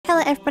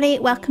Hello everybody,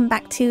 welcome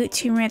back to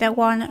Tomb Raider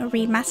 1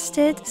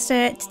 Remastered.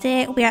 So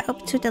today we are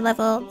up to the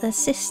level the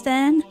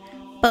Cistern,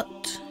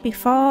 but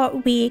before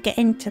we get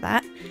into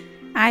that,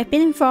 I've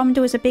been informed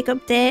there was a big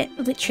update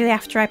literally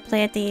after I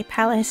played the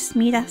Palace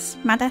Midas,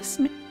 I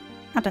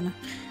don't know,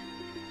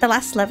 the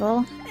last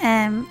level,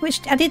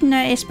 which I did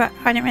notice but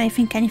I didn't really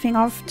think anything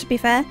of, to be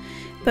fair,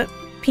 but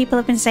people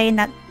have been saying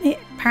that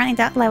apparently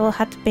that level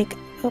had a big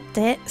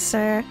update,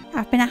 so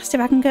I've been asked if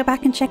I can go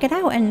back and check it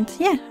out, and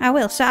yeah, I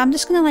will. So I'm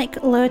just gonna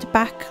like load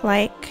back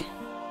like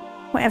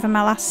whatever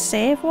my last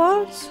save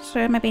was,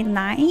 so maybe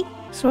 90.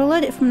 So we'll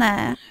load it from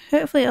there.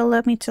 Hopefully it'll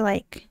load me to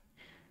like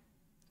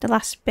the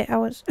last bit I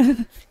was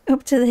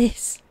up to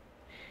this.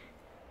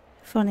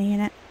 Funny,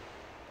 innit?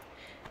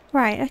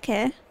 Right,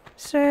 okay.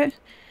 So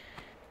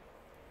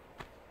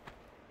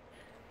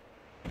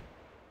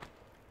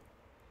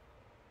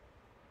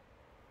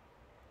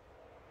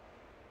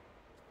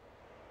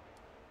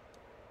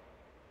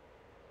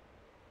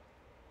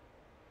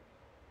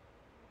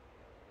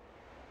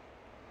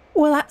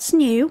well, that's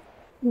new.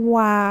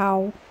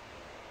 Wow.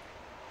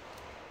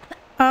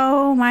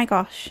 Oh my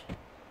gosh.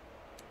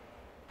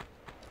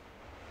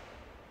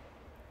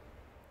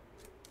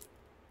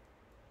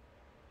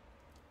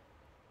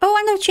 Oh,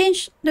 and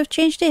they've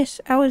changed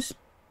this. I was...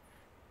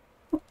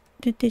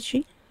 Did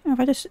she? Have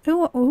I just...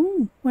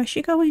 Oh, where's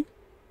she going?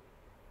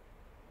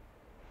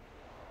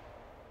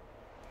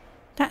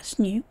 That's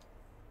new.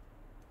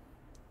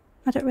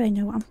 I don't really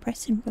know what I'm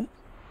pressing, but...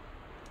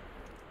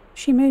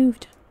 She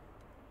moved.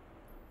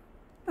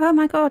 Oh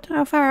my god,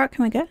 how far out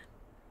can we go?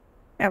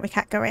 Oh, we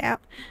can't go right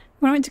out.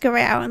 We want to go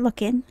right out and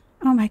look in.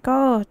 Oh my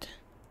god.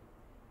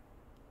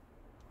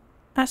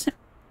 That's...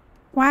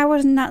 Why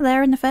wasn't that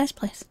there in the first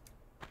place?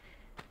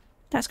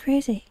 That's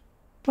crazy.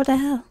 What the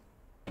hell?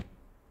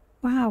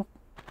 Wow.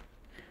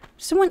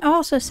 Someone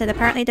also said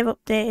apparently they've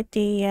updated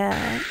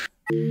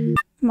the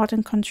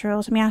modern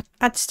controls. I mean,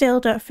 I still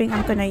don't think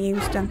I'm going to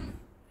use them.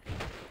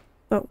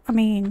 But, I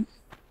mean...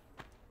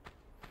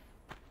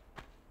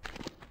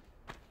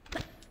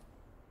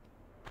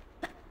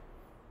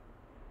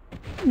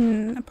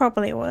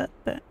 probably would,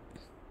 but...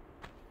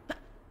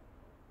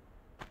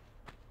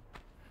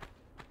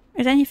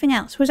 Is there anything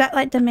else? Was that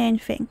like the main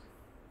thing?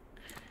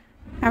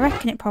 I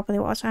reckon it probably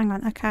was. Hang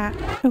on, I can't.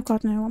 Oh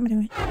god, no, what am I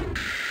doing?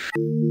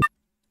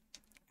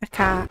 I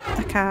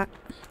can't.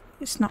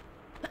 It's not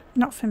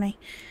for me.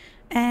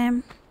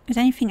 Has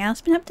anything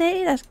else been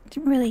updated? I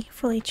didn't really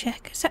fully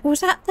check. Was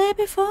that there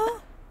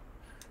before?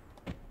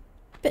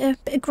 Bit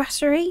of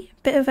grassery,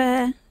 bit of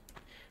a...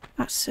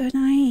 That's so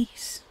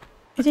nice.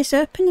 Is this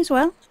open as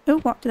well? Oh,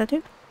 what did I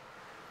do?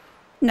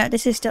 No,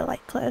 this is still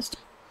like closed.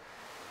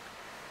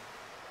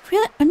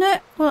 Really? Oh no,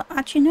 well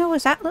actually no,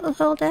 was that little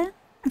hole there?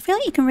 I feel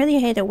like you can really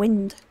hear the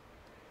wind.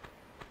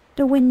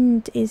 The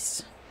wind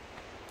is...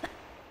 I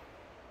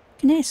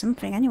can hear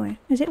something anyway.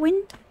 Is it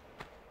wind?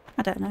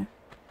 I don't know.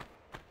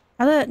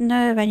 I don't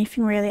know if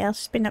anything really else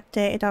has been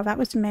updated or that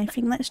was the main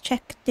thing. Let's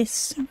check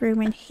this room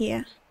in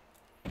here.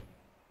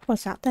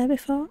 Was that there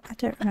before? I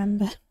don't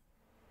remember.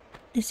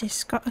 Is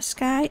this got a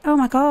sky? Oh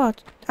my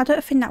god. I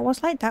don't think that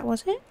was like that,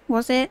 was it?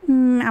 Was it?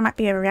 I might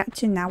be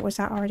overreacting now. Was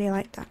that already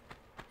like that?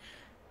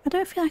 I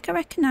don't feel like I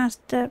recognised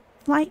the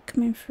light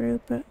coming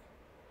through, but...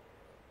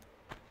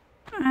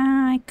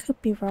 I could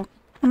be wrong.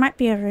 I might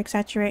be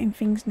over-exaggerating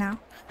things now.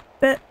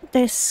 But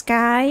the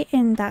sky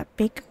in that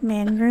big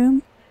main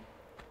room...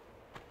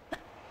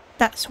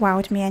 That's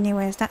wowed me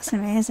anyways. That's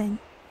amazing.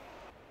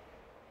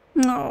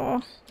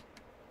 Oh.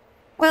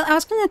 Well, I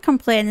was going to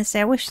complain and say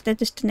I wish they'd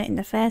just done it in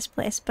the first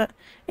place, but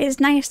it's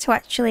nice to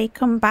actually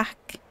come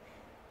back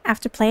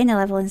after playing a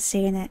level and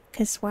seeing it,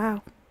 because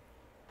wow.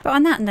 But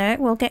on that note,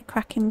 we'll get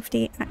cracking with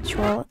the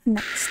actual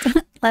next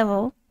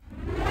level,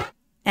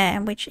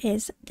 which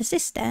is the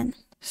Cistern.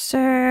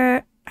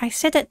 So, I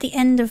said at the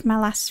end of my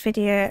last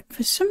video,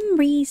 for some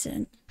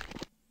reason,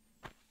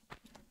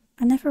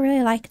 I never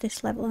really liked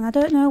this level, and I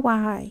don't know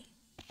why.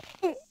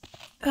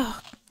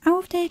 Oh,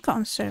 how have they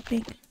gotten so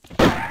big?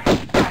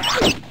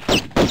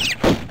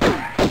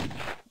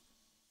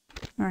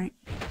 Right.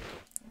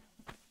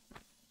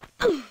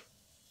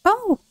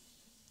 Oh!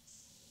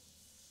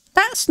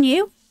 That's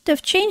new!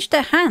 They've changed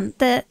the hand,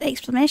 the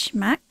exclamation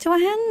mark, to a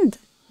hand.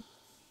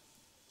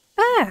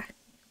 Ah!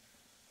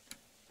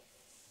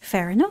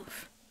 Fair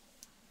enough.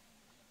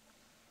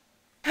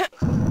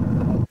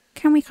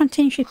 Can we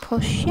continuously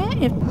push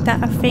yet? Is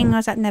that a thing or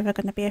is that never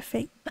going to be a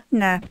thing?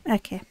 No,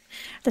 okay.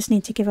 I just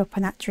need to give up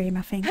on that dream,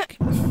 I think.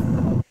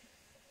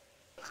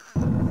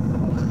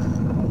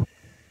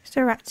 Is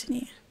there rats in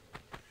here?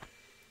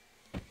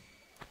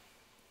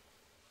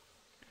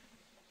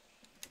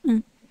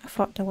 I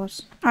thought there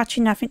was.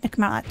 Actually, no, I think they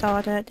come out that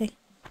door, don't they?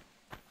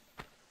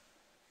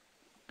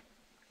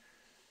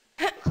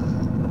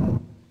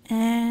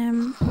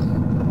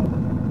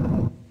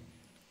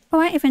 Oh,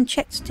 I even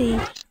checked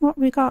what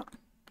we got.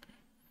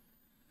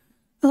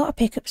 A lot of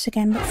pickups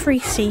again, but 3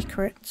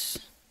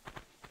 secrets.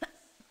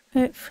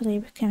 Hopefully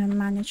we can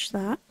manage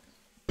that.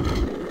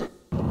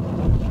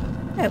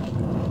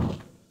 Oh.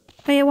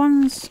 Are you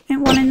one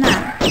in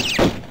there?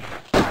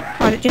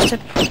 is it just a...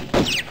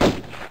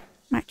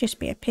 Might just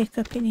be a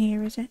pickup in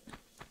here, is it?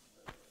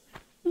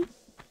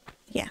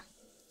 Yeah.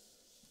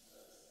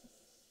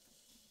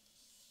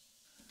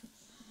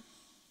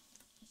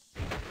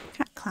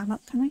 Can't climb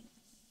up, can I?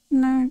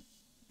 No.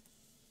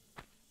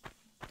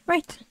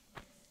 Right.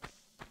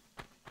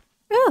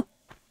 Oh!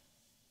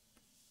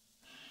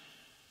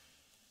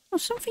 Well,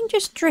 something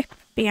just dripped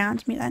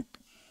behind me then.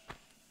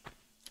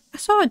 I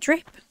saw a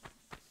drip.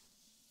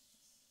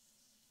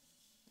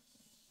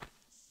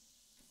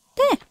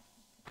 There!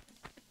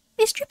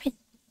 It's dripping.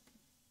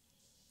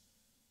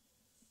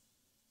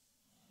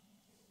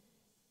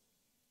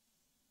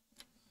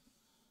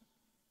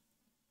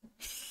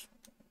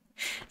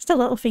 Still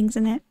little things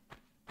in it.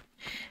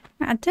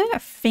 I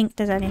don't think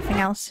there's anything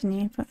else in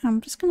here, but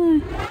I'm just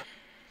gonna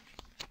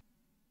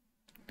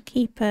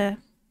keep a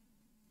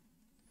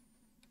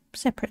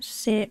separate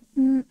save.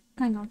 Hang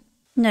on.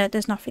 No,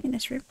 there's nothing in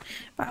this room.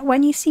 But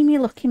when you see me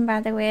looking,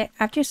 by the way,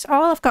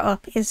 all I've got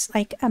up is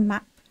like a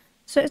map.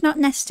 So it's not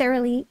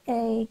necessarily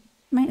a...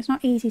 I mean, it's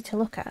not easy to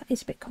look at.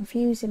 It's a bit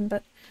confusing,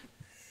 but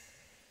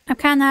I'm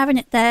kind of having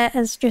it there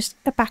as just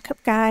a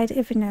backup guide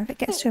if, you know, if it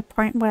gets to a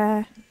point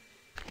where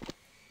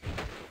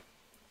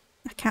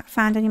I can't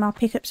find any more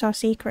pickups or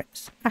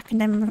secrets. I can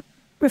then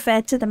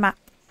refer to the map.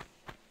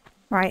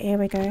 Right, here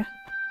we go.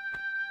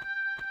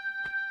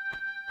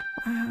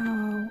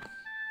 Wow.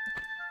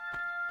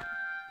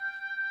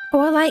 Oh,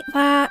 I like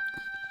that.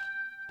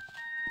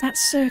 That's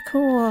so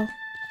cool.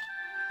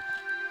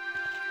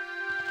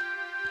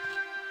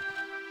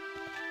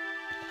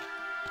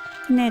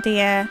 Near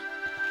the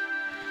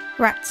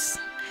rats.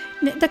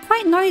 They're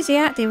quite noisy,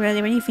 aren't they,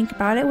 really, when you think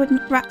about it?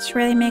 Wouldn't rats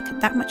really make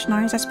that much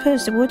noise? I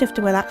suppose they would if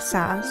they were that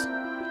size.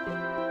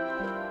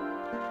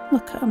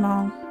 Look at them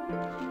all.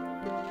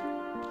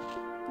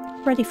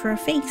 Ready for a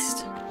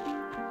feast.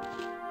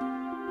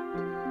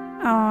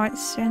 Oh,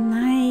 it's so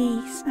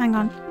nice. Hang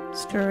on.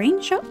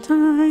 Screenshot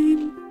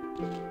time.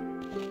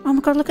 Oh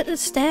my god, look at the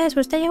stairs.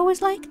 Was they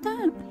always like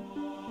that?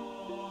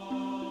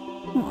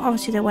 Well,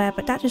 obviously they were,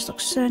 but that just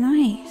looks so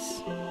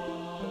nice.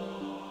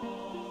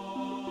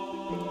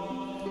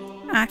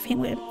 I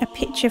think a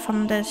picture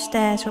from the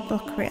stairs would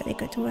look really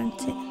good, wouldn't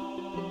it?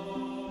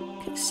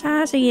 Look at the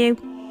size of you.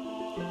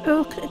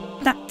 Oh, look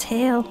at that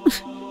tail.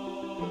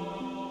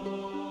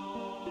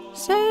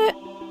 So,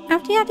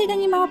 have they added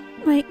any more,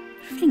 like,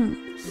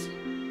 things?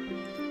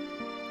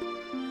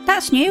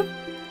 That's new.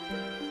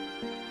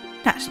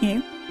 That's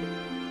new.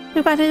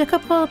 We've added a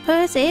couple of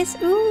poses.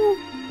 Ooh.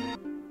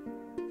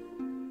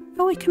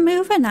 Oh, we can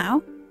move her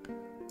now.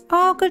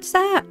 Oh, good's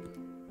that?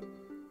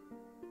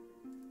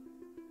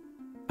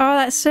 Oh,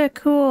 that's so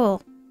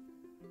cool.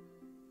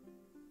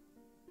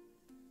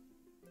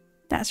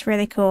 That's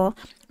really cool.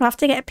 We'll have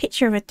to get a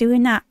picture of her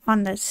doing that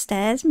on the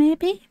stairs,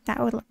 maybe? That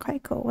would look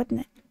quite cool,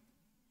 wouldn't it?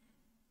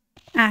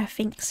 I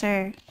think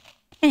so.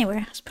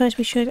 Anyway, I suppose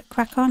we should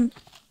crack on.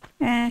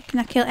 Can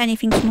I kill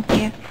anything from up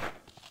here?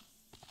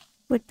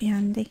 Would be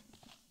handy.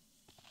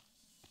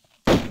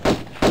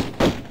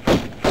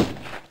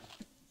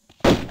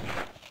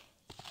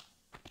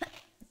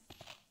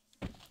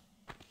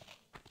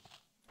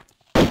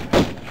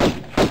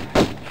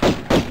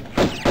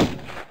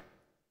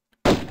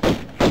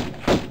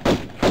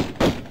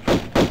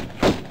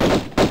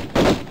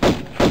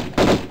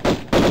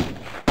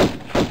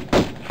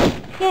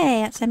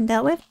 Yay, that's them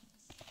dealt with.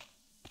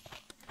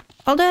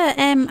 Although,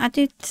 I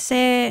did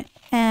say,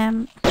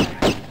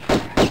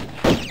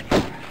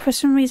 for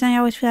some reason I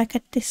always feel like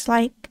I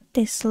dislike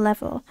this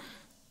level.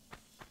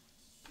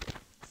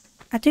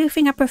 I do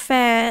think I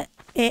prefer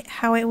it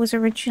how it was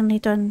originally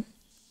done,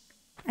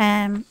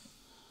 on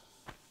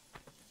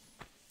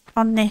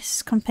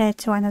this compared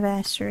to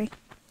Anniversary.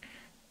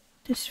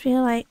 Just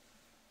feel like,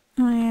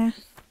 oh yeah,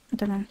 I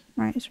don't know.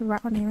 Right, there's a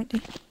rat on here, isn't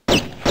there?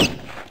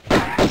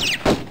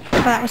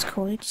 Oh, that was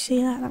cool. Did you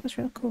see that? That was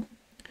real cool.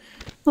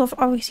 Well,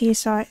 obviously you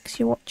saw it because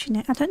you're watching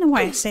it. I don't know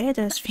why I say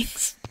those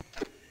things.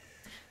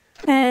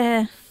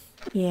 Yeah.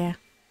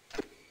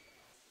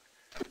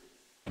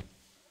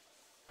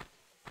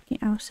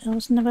 Get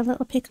ourselves another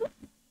little pickup.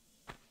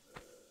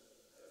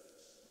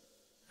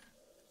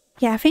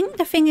 Yeah, I think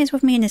the thing is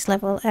with me in this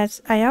level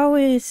is I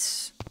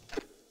always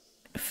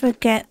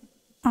forget.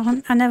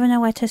 I never know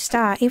where to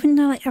start. Even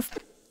though like, I've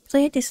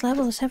played this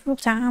level several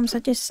times,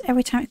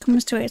 every time it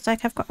comes to it, it's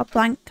like I've got a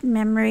blank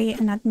memory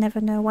and I'd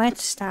never know where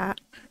to start.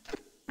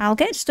 I'll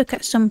get stuck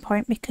at some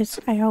point because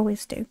I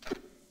always do.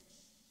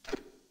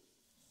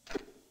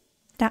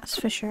 That's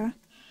for sure.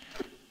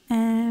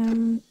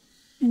 And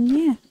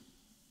yeah.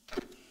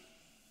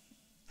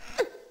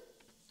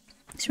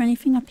 Is there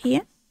anything up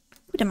here?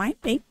 Oh, there might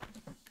be.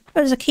 Oh,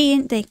 there's a key,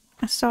 isn't there?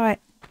 I saw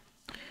it.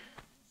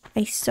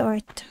 I saw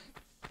it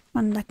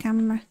on the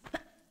camera.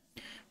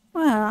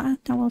 Well,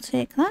 I will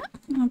take that.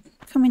 It'll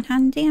come in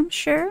handy, I'm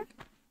sure.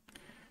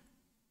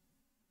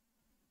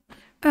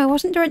 Oh,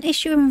 wasn't there an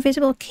issue of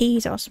invisible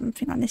keys or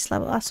something on this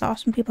level? I saw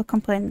some people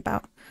complaining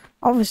about.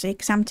 Obviously,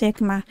 because I'm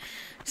taking my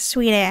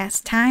sweet ass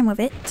time with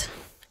it.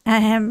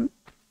 I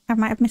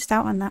might have missed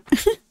out on that.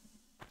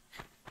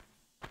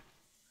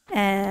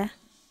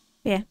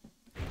 Yeah,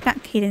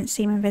 that key didn't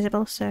seem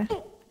invisible, so...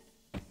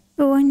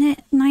 Oh, isn't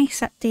it nice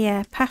that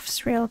the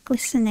path's real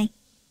glistening?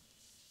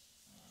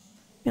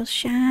 Real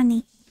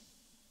shiny.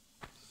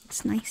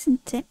 It's nice,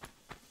 isn't it?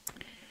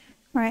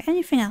 Right,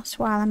 anything else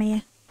while I'm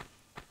here?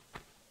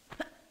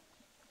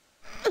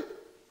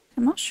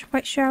 I'm not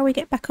quite sure how we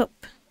get back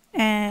up.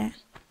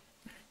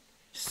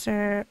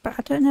 So, but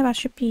I don't know if I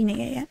should be in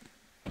it yet.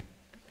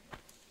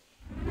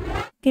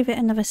 Give it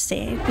another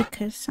save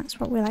because that's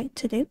what we like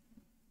to do.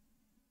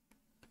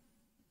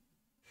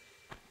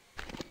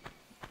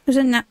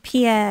 Wasn't that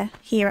Pierre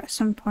here at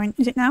some point?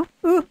 Is it now?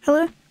 Oh,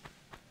 hello.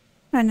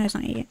 Oh no, it's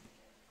not here yet.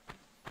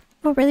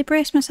 Oh, really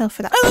brace myself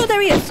for that. Oh,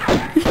 there he is!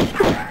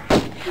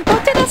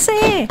 What did I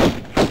say?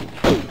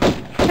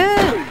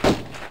 Oh,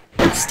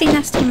 nasty,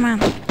 nasty man.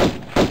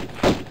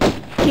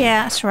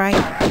 Yeah, that's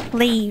right.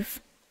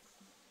 Leave.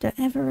 Don't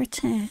ever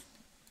return.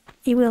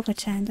 He will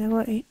return though,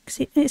 won't he? 'Cause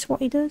it's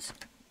what he does.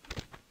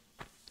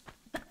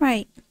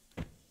 Right.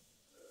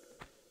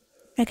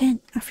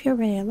 Again, I feel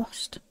really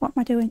lost. What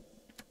am I doing?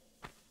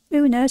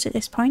 Who knows at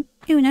this point?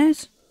 Who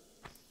knows?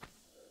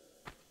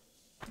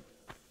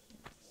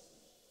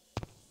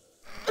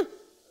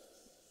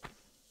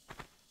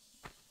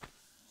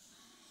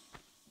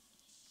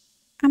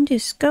 I'm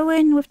just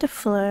going with the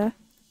flow.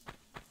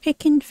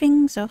 Picking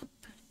things up.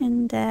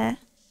 And,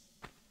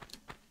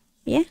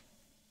 yeah.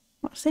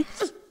 What's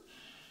this?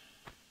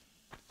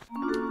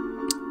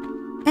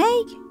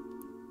 Hey!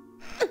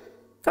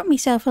 Got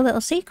myself a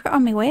little secret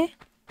on my way.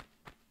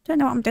 Don't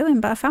know what I'm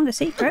doing, but I found a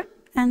secret.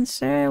 And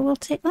so we'll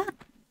take that.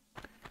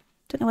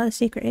 Don't know where the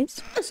secret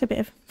is. It's a bit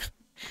of...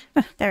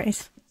 Oh, there it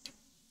is.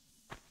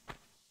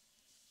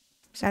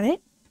 Is that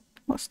it?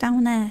 What's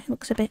down there? It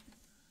looks a bit...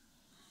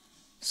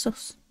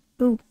 sus.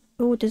 Ooh.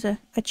 Ooh, there's a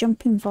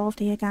jump involved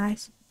here,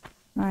 guys.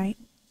 Right.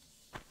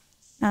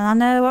 Now I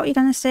know what you're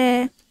gonna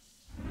say.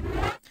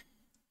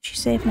 She's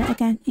saving it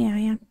again. Yeah,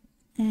 I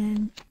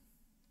am.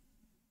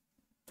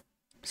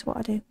 So what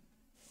I do?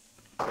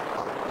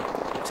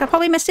 So I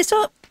probably messed this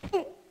up.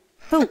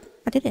 Oh,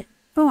 I did it.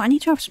 Oh, I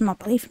need to have some more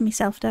belief in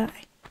myself, don't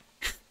I?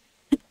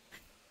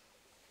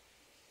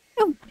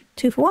 Oh,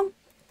 2 for 1.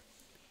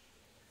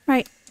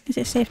 Right, is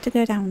it safe to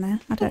go down there?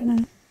 I don't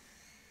know.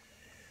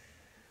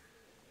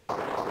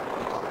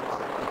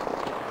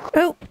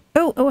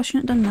 Oh, I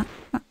shouldn't have done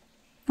that.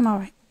 I'm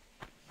alright.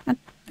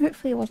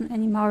 Hopefully there wasn't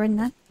any more in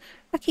there.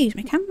 I can use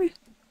my camera.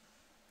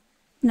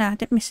 No, I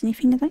didn't miss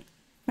anything, did I? If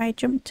I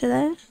jumped to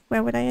there,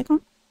 where would I have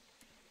gone?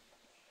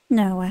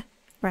 Nowhere.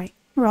 Right,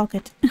 we're all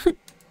good.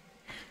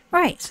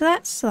 Right, so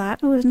that's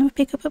that. Oh, there's another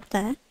pickup up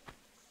there.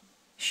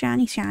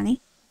 Shiny, shiny.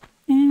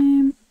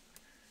 We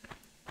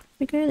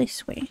go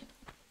this way.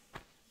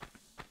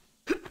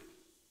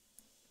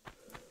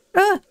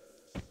 Oh!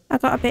 I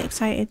got a bit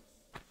excited.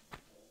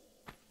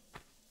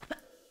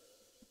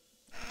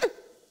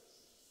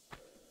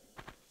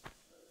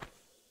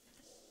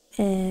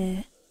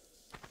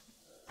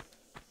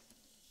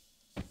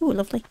 Oh,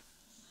 lovely.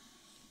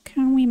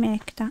 Can we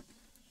make that?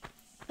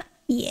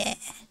 Yeah.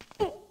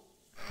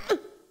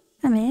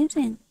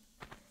 Amazing.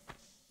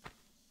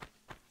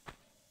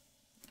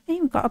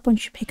 Hey, we've got a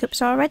bunch of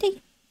pickups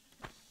already.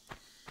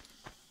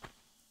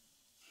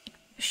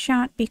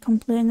 Shan't be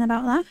complaining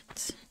about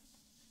that.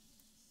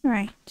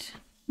 Right.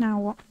 Now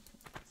what?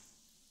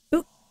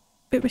 Oh,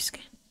 bit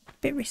risky.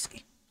 Bit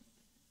risky.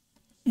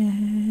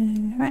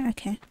 Right,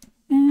 okay.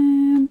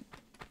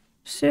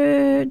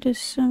 So there's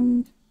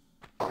some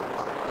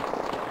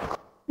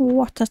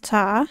water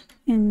tar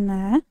in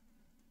there.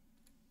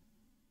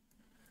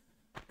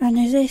 And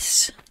is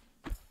this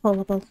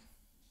pullable?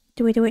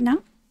 Do we do it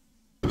now?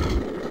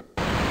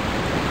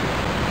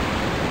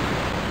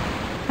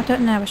 I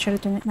don't know, I should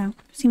have done it now.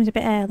 Seems a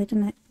bit early,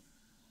 doesn't it?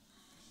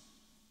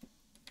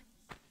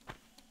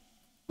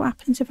 What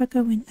happens if I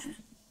go in there?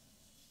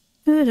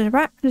 Oh, there's a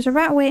rat. There's a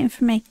rat waiting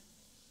for me.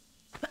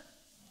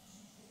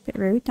 Bit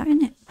rude, that,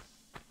 isn't it?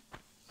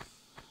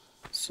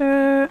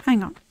 So,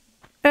 hang on.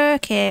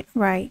 Okay,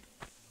 right.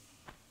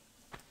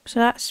 So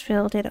that's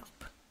filled it up.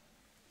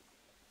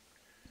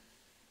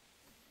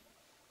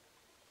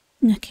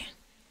 Okay.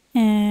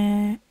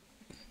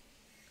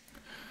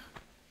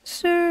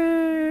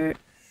 So...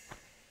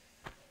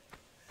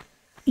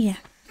 yeah.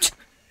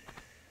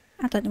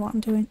 I don't know what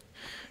I'm doing.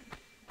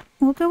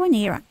 We'll go in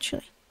here,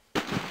 actually.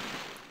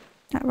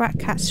 That rat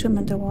can't swim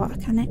underwater,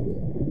 can it?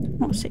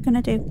 What's it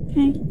gonna do?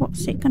 Hey,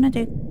 what's it gonna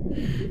do?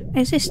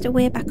 Is this the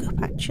way back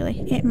up, actually?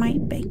 It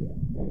might be.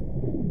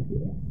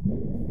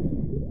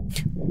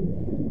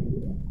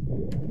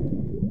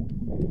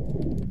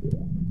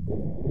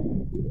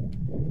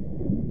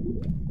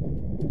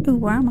 Ooh,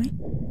 where am I?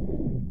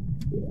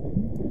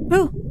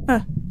 Oh!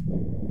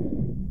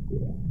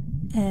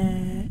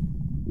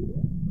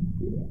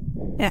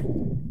 Yeah.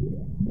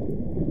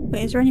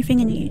 Wait, is there anything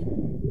in here?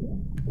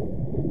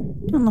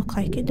 Doesn't look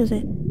like it, does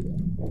it?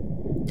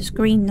 Just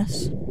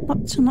greenness.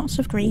 Lots and lots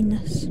of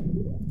greenness.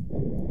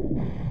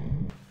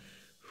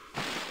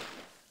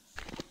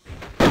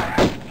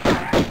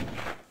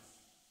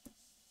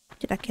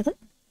 Did I kill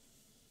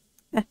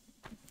it?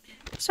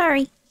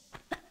 Sorry.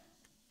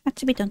 Had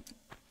to be done.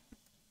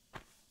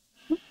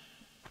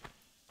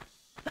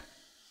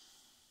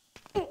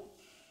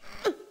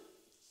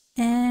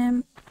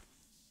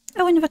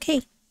 Oh, another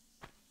key.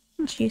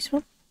 That's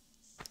useful.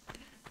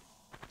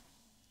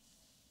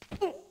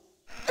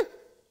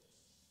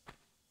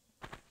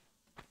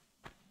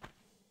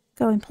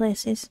 Going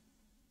places.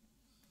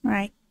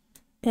 Right.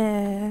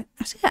 I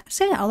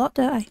say that a lot,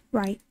 don't I?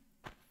 Right.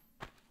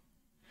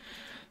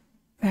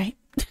 Right.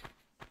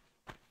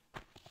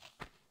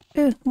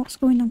 Oh, what's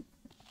going on?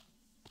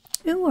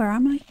 Oh, where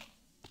am I?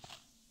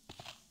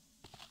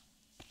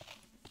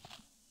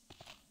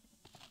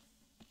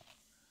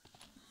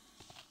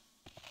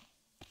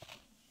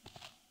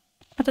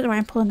 I don't know why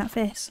I'm pulling that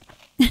face.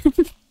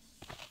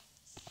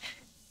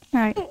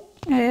 Right.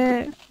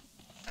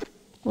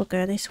 We'll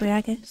go this way, I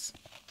guess.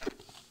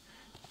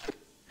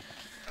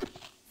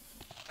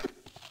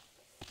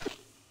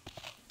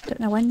 Don't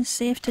know when it's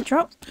safe to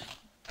drop.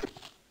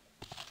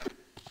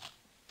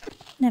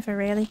 Never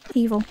really.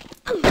 Evil.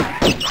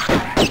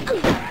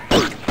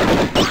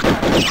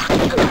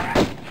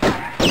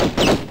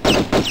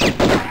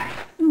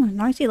 Oh,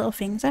 noisy little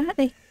things, aren't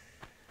they?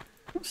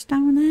 What's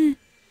down there?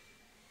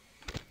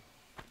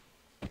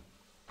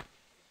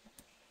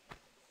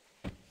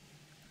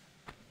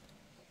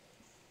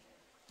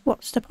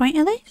 What's the point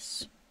of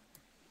this?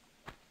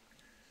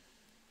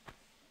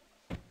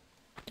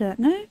 Don't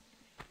know.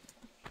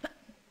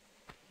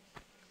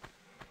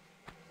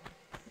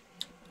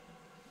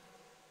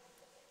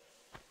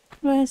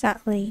 Where does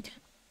that lead?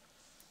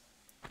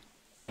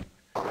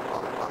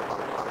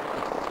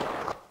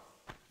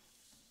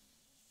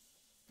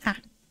 Ah.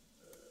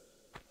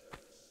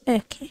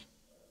 Okay.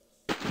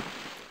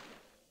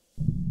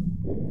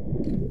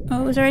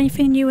 Oh, was there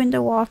anything new in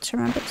the water?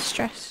 I'm a bit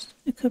stressed.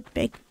 It could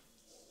be.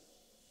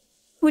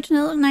 Wouldn't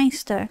it look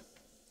nice though?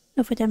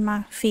 Other than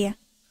my fear.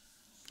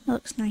 It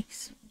looks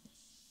nice.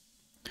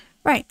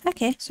 Right,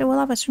 okay, so we'll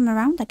have a swim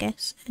around, I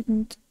guess,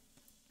 and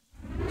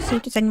see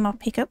if there's any more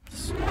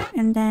pickups,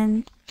 and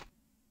then...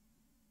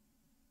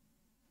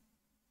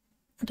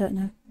 I don't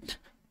know.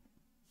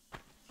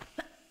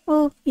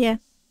 Well, yeah,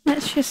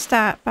 let's just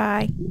start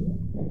by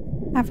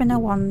having a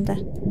wander.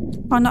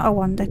 Or not a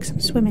wander, because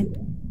I'm swimming.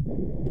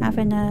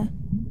 Having a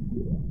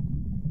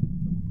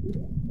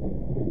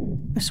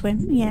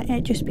swim. Yeah,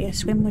 it'd just be a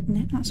swim, wouldn't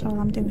it? That's all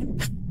I'm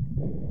doing.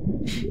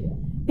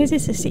 Is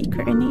this a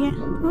secret in here?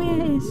 Oh yeah,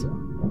 it is.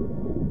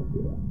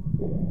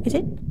 Is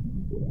it?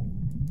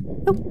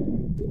 Oh.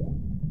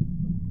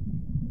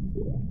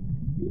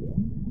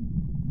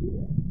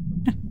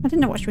 I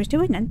didn't know what she was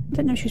doing then. I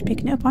didn't know if she was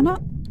picking it up or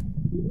not.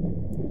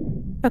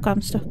 Oh god,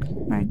 I'm stuck.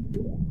 Right.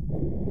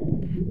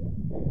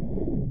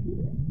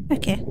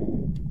 Okay.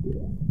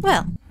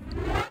 Well.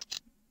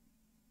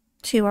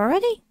 2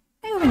 already?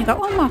 I've only got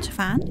 1 more to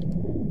find.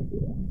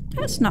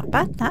 That's not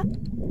bad, that.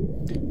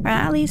 Right,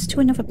 that leads to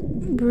another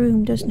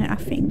room, doesn't it, I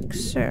think,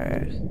 so...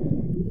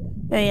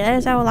 Oh yeah,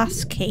 there's our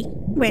last key.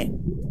 Wait,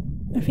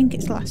 I think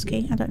it's the last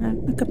key. I don't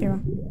know. I could be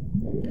wrong.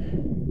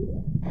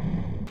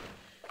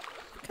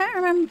 Can't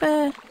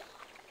remember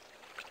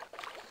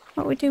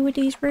what we do with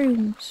these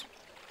rooms.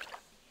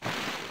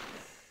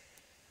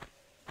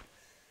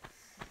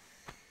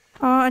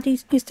 Oh, are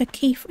these, is the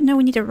key... No,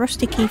 we need a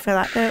rusty key for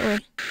that, don't we?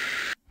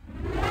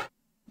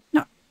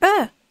 No.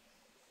 Oh!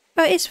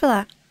 Oh, it is for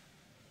that.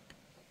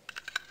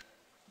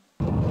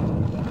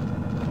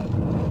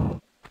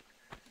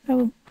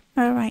 Oh,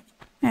 alright.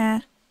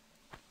 I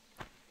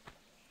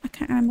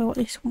can't remember what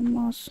this one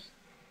was.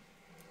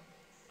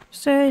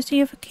 So is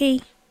the other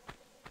key.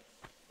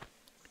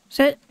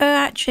 So,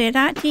 actually, I'd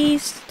like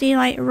these, the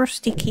like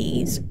rusty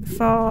keys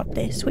for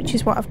this, which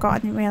is what I've got. I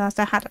didn't realise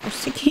I had a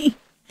rusty key.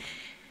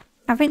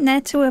 I think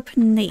they're to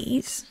open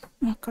these.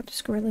 Oh god,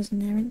 there's gorillas in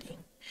there, aren't they?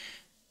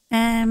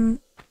 And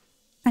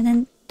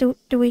then do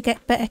we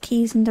get better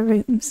keys in the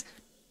rooms?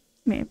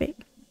 Maybe.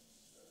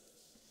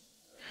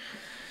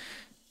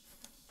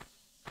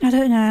 I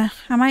don't know.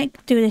 I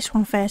might do this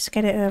one first to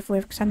get it over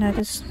with, because I know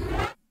there's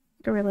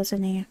gorillas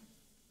in here.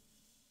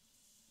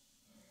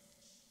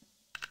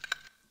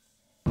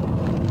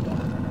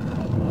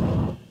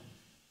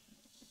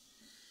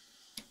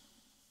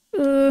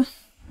 Oh,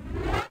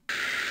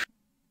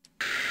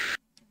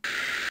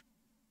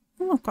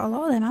 I've got a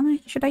lot of them,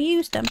 haven't I? Should I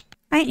use them?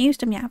 I ain't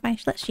used them yet, have I?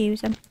 Let's use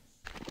them.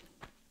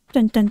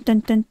 Dun dun dun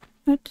dun.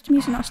 Oh, did the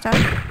music not start?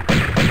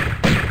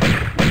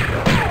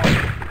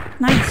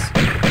 Nice.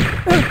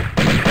 Oh.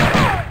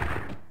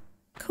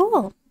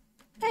 Cool.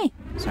 Hey,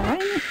 it's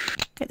alright, isn't it?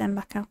 Get them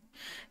back out.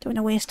 Don't want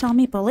to waste all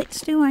my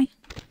bullets, do I?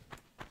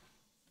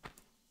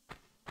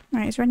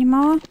 Right, is there any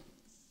more?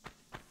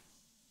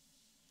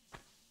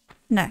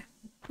 No.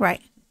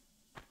 Right.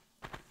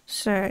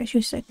 So, it's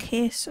just a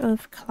case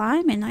of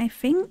climbing, I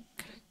think.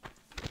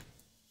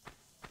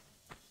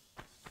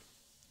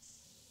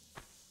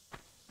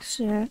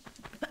 So,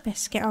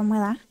 best get on with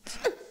that.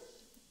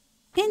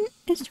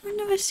 Is there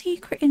another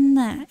secret in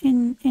there,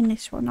 in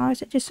this one, or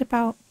is it just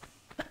about...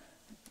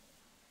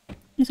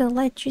 There's a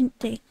legend.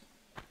 I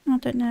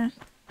don't know.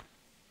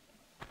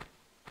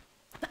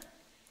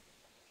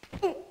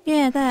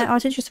 Yeah, there. Or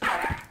is it just...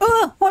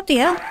 Oh, what the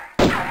hell?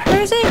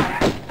 Where is he?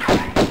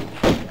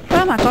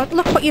 Oh my god,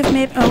 look what you've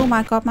made. Oh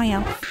my god, my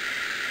health.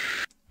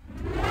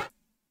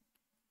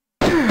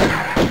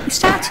 He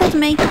startled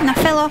me and I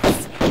fell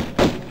off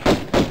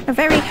a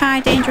very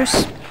high,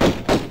 dangerous...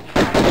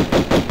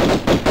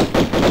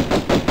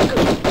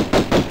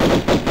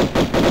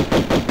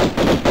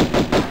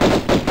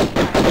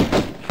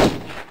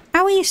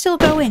 How are you still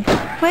going?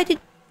 Where did...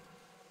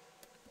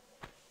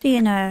 Do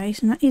you know?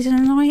 He's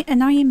an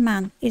annoying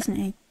man, isn't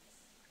he?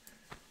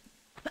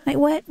 Like,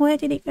 where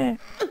did it go?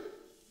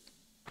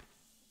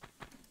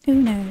 Who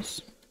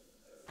knows?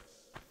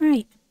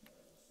 Right.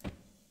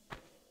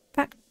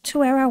 Back to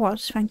where I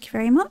was, thank you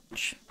very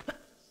much.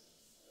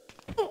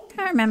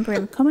 Can't remember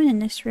him coming in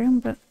this room,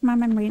 but my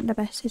memory ain't the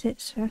best, is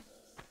it? So,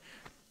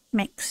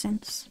 makes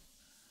sense.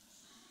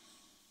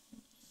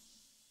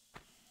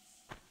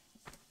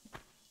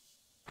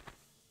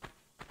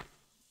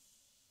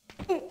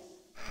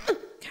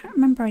 Can't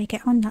remember how you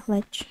get on that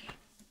ledge.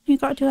 You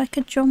gotta do like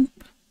a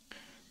jump.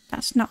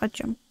 That's not a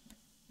jump.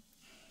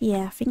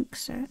 Yeah, I think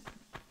so.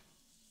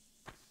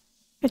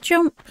 A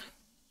jump.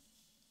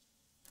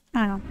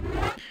 Hang on.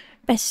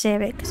 Best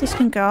save it, because this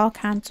can go all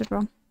kinds of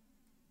wrong.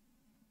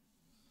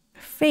 I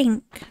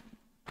think...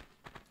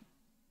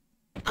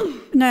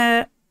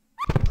 No.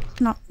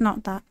 Not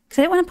that. Because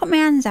I don't want to put my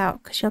hands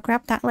out, because you'll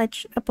grab that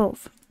ledge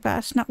above. But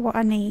that's not what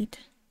I need.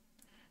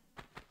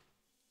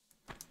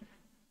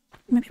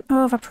 Maybe...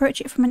 Oh, if I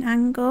approach it from an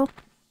angle,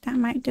 that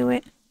might do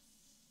it.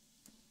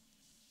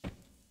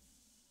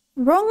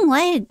 Wrong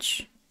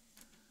ledge!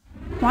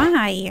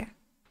 Why?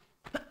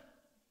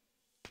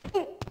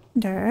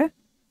 No.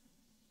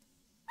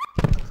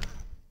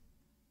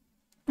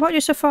 What,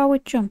 just a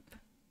forward jump?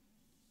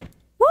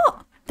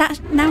 What? That's...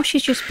 Now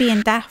she's just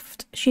being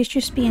daft. She's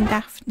just being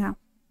daft now.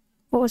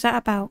 What was that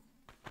about?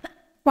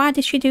 Why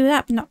did she do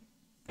that? Not...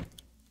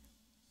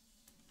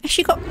 Has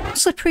she got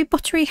slippery,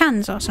 buttery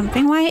hands or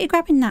something? Why are you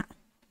grabbing that?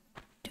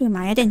 Doing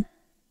my head in.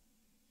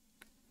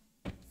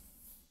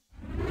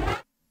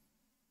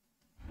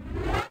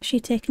 Is she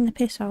taking the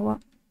piss or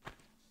what?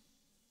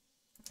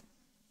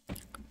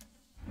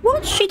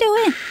 What's she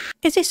doing?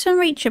 Is this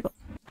unreachable?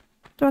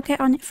 Do I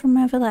get on it from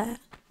over there?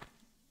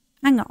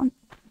 Hang on.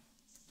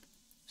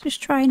 Let's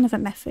just try another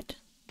method.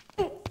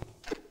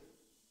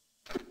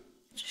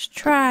 Just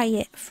try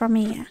it from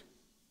here.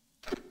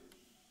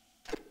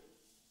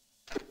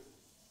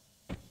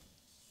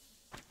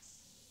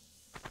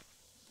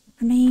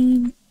 I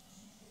mean...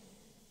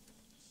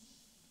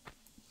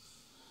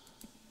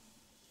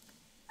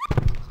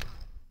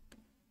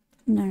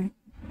 No.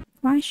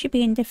 Why is she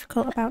being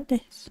difficult about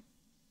this?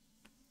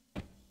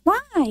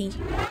 Why?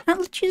 That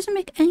literally doesn't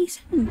make any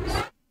sense.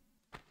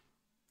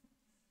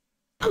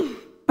 Oh.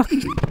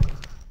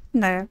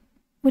 No.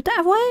 Would that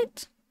have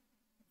worked?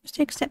 Just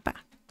take a step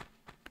back.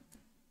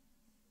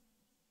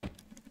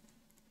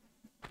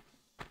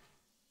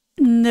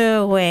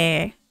 No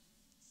way.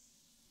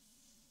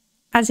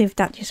 As if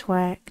that just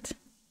worked.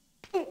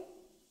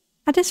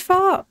 I just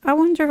thought, I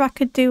wonder if I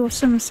could do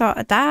some sort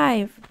of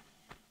dive.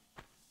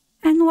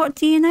 And what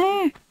do you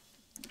know?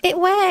 It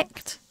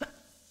worked!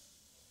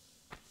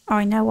 Oh,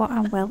 I know what,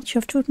 I'm well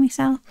chuffed with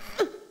myself.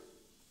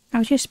 I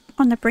was just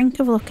on the brink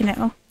of looking it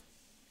up.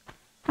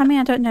 I mean,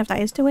 I don't know if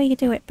that is the way you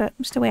do it, but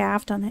it's the way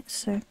I've done it,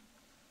 so...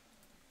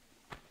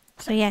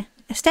 So yeah,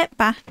 a step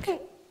back.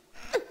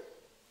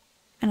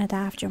 And a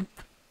dive jump.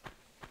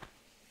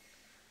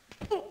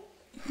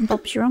 And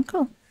Bob's your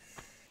uncle.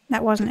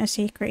 That wasn't a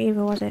secret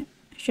either, was it?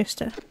 It's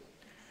just a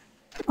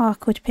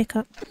awkward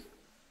pickup.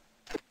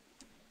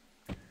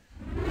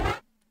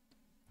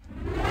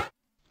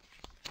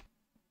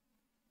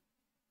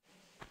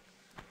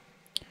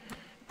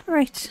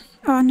 Right.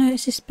 Oh no,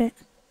 it's this bit.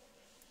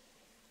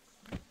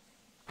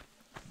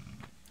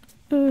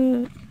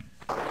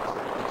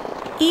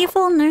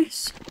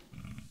 Evilness.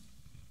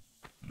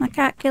 I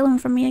can't kill him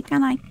from here,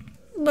 can I?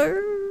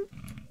 No.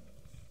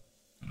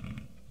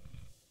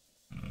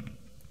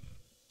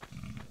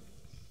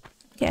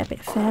 Get a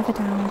bit further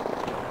down.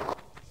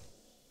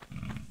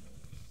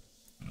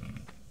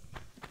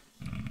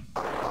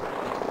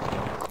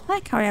 I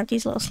like how I have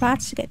these little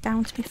slides to get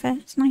down, to be fair.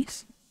 It's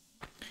nice.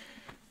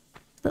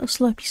 Little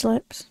slopey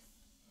slopes.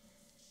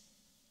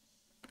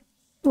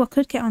 Oh, I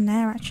could get on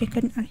there actually,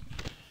 couldn't I?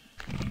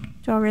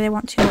 Do I really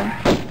want to?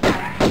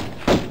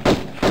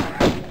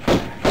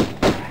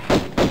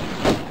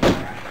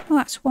 Oh,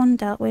 that's one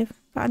dealt with,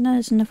 but I know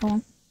there's another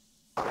one.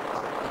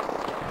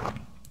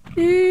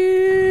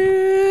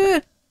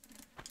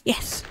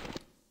 Yes!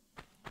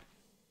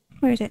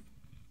 Where is it?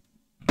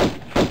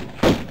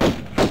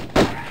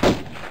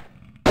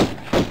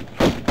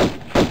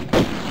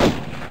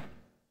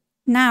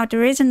 Now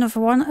there is another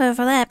one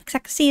over there because I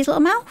can see his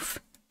little mouth.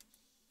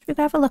 Should we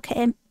go have a look at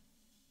him?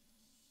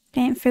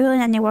 He ain't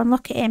fooling anyone,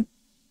 look at him.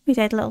 His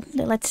head,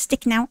 little head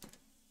sticking out.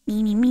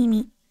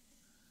 Me.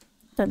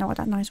 Don't know what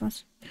that noise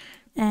was.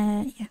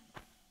 Yeah.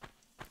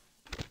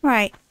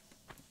 Right.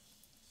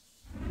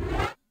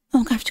 Oh,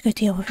 I'm gonna have to go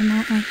deal with him,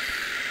 aren't I?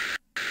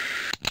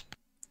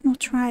 What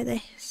try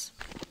this.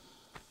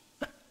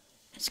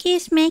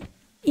 Excuse me.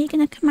 Are you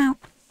gonna come out?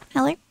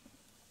 Hello?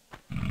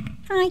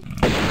 Hi.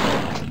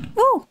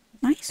 Oh,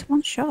 nice.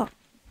 One shot.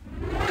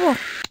 Oh.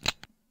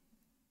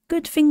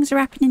 Good things are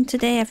happening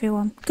today,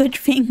 everyone. Good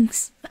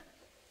things.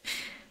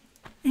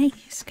 Hey,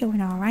 it's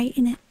going alright,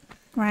 innit?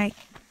 Right.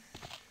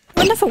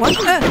 Another one.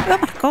 Oh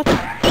my god.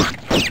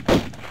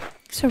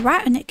 It's a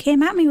rat and it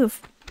came at me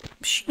with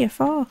sheer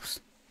force.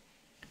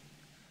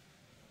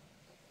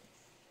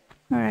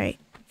 Right.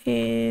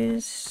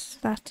 Is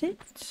that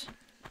it?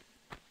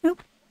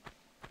 Nope.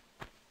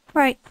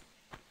 Right.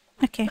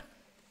 Okay.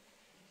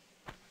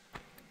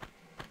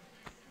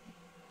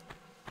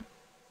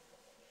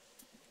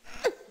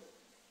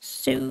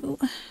 So...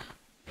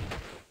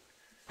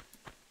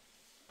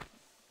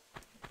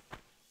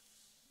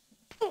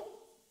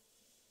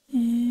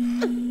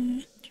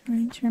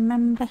 trying to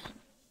remember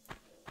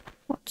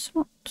what's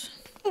what.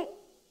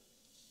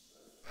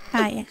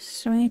 Ah yes,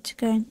 so we need to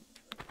go and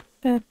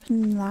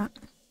open that.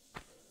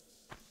 I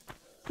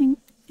think,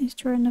 is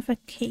there another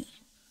key?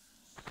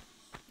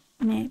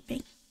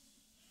 Maybe.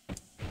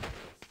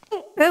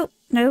 Oh,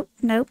 no,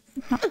 no,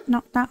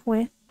 not that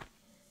way.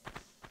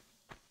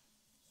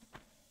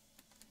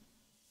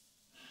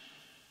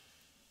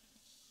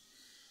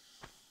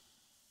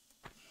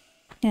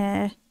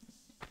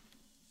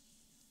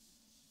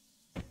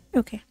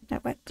 Okay,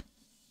 that worked.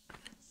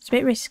 It's a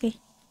bit risky,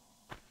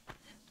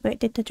 but it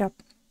did the job.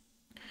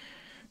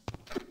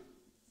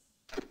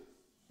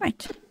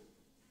 Right.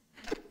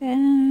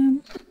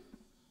 Trying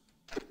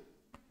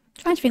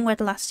to think where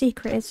the last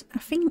secret is. I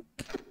think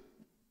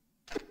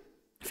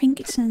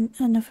it's in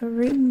another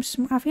room.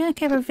 I feel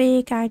like I have a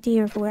vague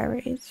idea of where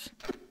it is.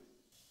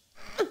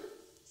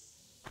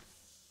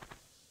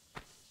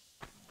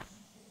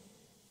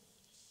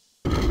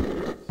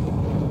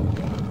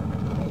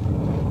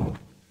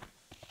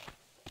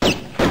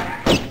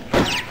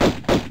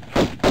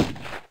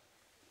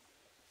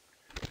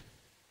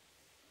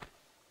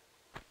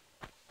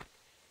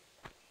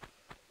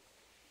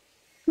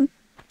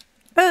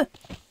 Oh!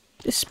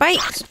 The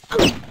spikes!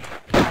 Oh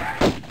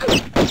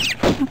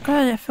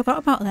god, I forgot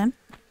about them.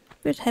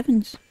 Good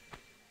heavens.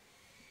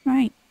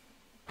 Right.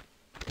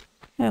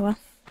 Oh well.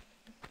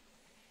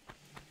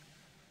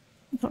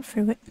 I got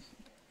through it.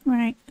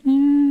 Right.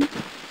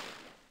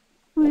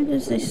 Where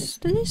does this...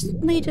 Does this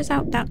lead us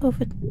out that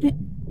other...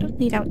 It doesn't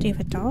lead out the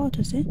other door,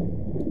 does it?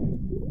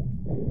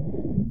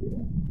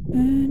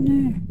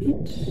 No.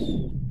 It's...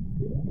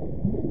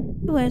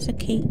 Where's a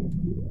key?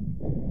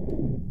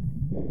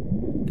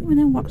 Oh,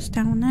 then what's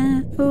down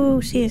there?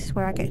 Oh, see, this is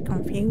where I get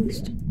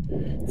confused.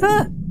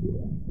 Ah!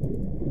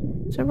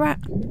 It's a rat.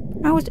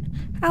 How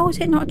is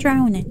it not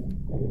drowning?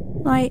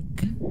 Like,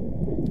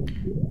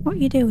 what are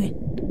you doing?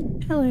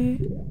 Hello.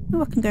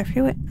 Oh, I can go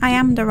through it. I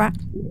am the rat.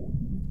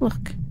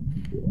 Look.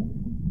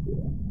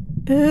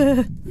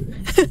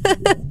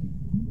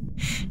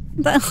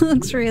 That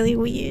looks really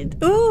weird.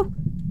 Oh!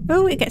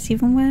 Oh, it gets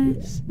even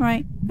worse.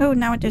 Right. Oh,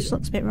 now it just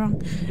looks a bit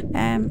wrong.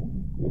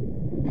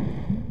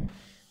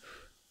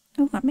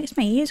 Oh, that makes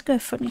my ears go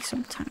funny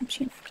sometimes,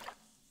 you know.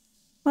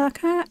 Well, I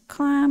can't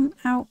climb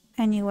out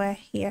anywhere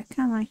here,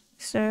 can I?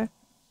 So,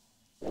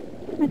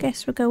 I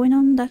guess we're going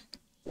under.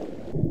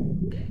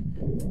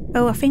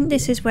 Oh, I think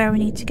this is where we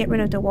need to get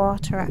rid of the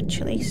water,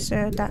 actually,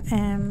 so that,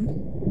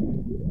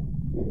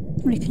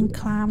 we can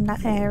climb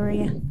that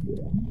area.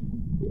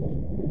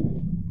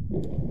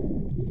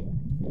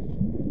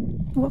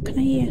 What can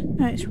I hear?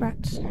 Oh, it's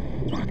rats.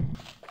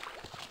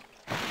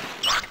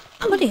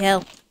 Bloody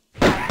hell.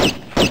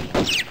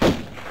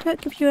 Don't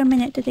give you a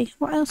minute, did he?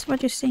 What else have I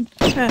just seen?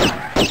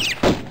 Oh.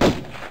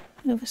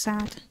 Other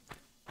side.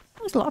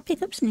 There's a lot of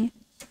pickups in here.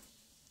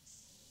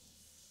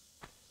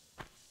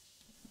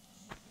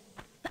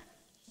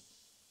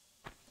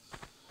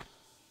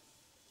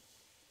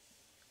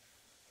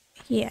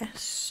 Yeah,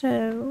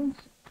 so...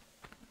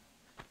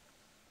 I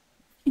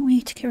think we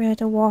need to get rid of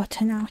the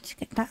water now to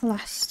get that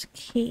last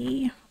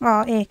key.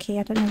 Or a key,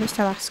 I don't know if it's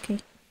the last key.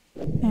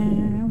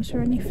 Was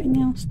there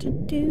anything else to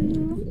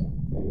do?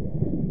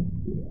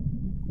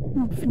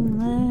 Nothing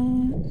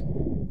there.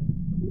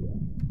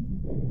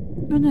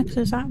 Oh no, because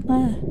there's that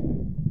there.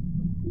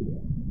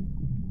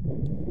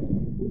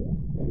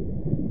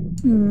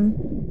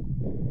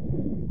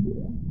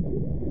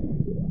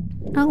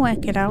 I'll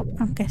work it out,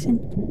 I'm guessing.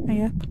 I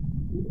hope.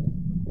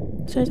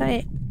 So is that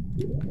it?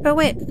 Oh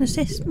wait, there's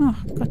this. Oh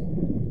god.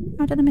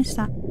 How did I miss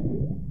that?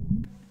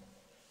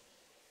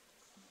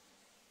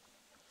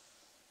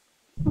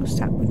 What's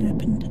that one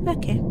opened?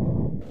 Okay.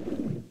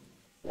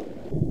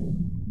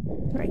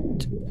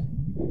 Right.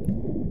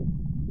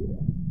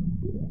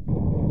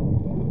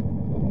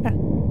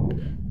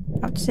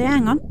 About to say,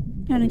 hang on.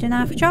 You're only doing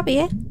half a job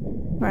here.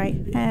 Right,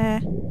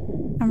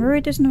 I'm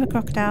worried there's another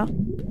crocodile.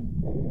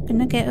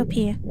 Gonna get up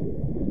here.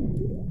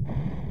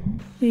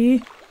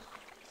 I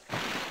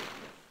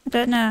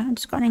don't know, I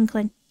just got an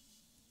inkling.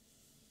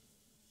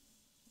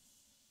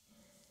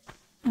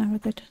 Oh, we're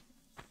good.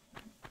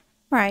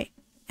 Right,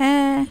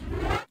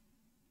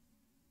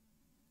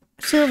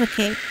 silver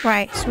key.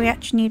 Right, so we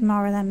actually need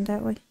more of them,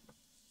 don't we?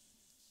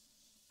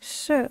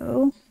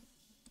 So,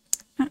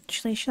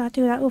 actually, should I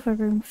do that other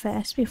room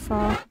first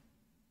before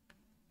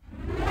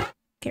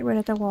get rid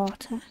of the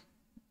water?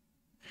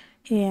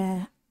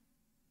 Yeah.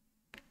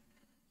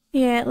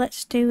 Yeah,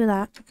 let's do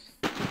that.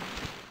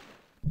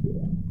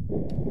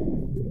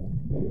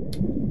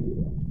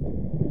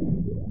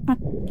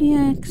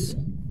 Yeah, I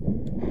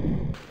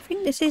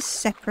think this is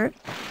separate,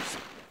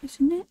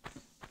 isn't it?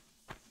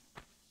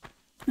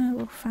 Oh,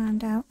 we'll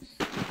find out.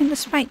 I think the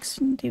spikes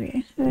didn't do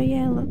it. Oh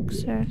yeah, look,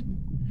 so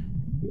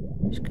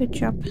it's a good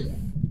job.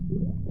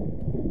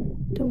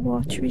 The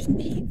water isn't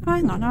here. Oh,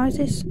 hang on, is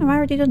this? Have I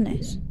already done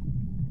this?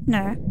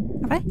 No.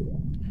 Have I?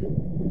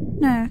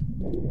 No.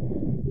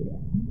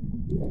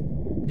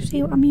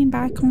 See what I mean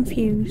by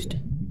confused?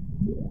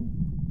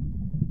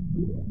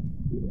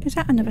 Is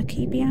that another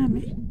key behind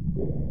me?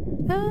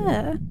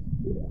 Oh,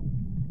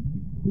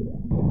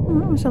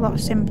 that was a lot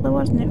simpler,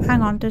 wasn't it?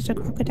 Hang on, does a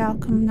crocodile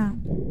come now?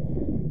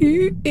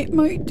 Ooh, it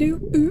might do.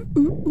 Ooh,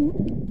 ooh,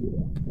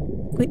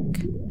 ooh.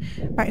 Quick.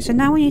 Right, so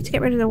now we need to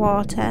get rid of the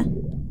water.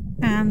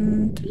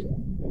 And...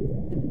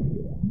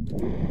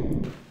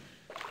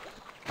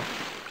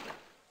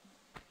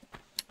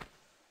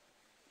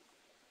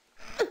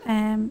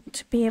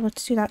 to be able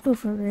to do that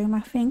other room, I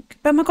think.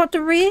 Oh my god,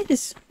 there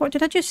is! What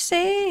did I just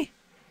say?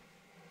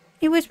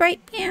 It was right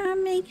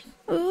behind me.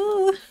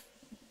 Ooh.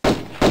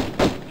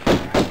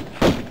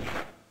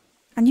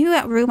 I knew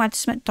that room had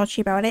something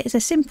dodgy about it. It's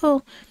a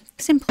simple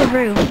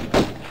room.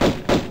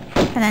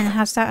 And then it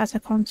has that as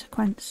a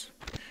consequence.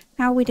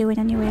 How are we doing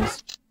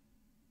anyways?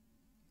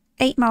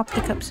 8 more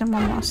pickups and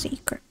 1 more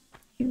secret.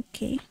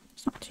 Okay,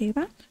 it's not too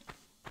bad.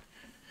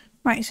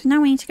 Right, so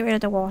now we need to get rid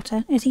of the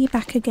water. Is he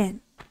back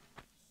again?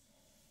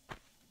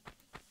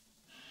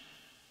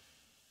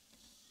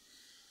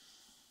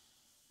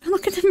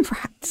 Look at them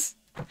rats.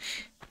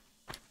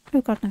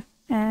 Oh god, no.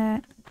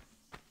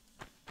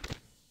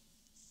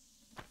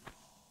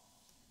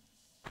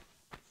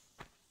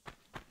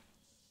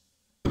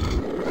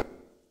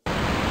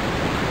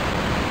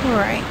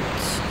 Right,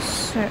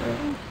 so...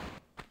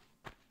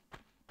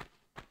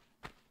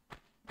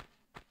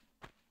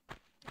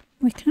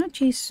 we can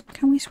actually...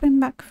 can we swim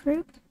back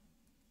through?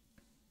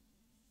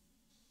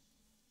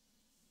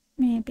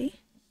 Maybe.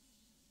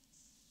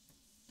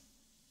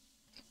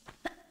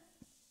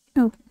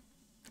 Oh.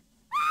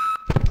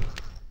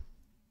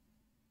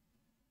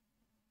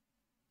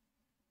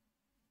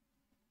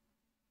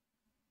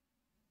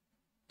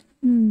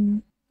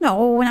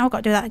 No, now I've got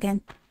to do that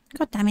again.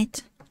 God damn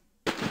it.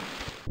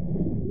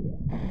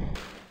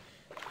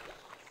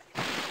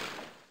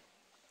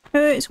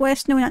 Oh, it's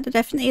worse knowing that there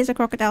definitely is a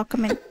crocodile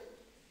coming.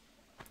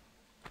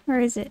 Where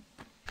is it?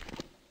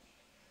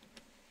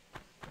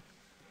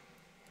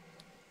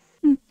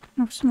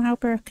 I've somehow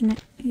broken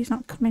it. He's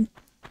not coming.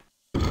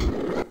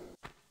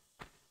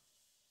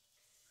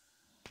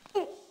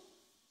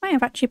 Might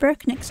have actually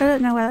broken it because I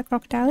don't know where the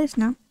crocodile is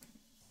now.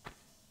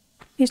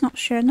 He's not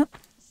showing up.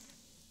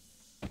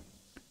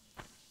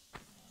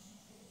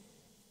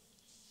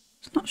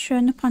 It's not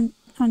showing up on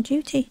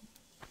duty.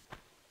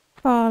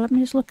 Oh, let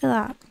me just look at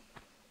that.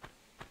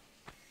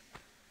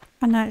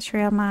 I know it's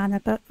real mana,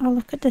 but oh,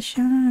 look at the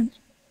shine.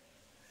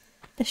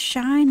 The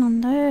shine on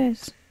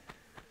those.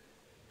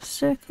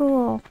 So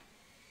cool.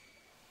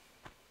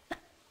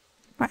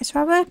 Right,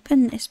 so I've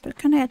opened this, but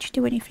can I actually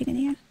do anything in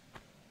here?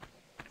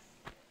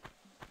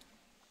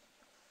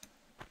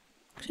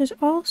 There's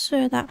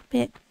also that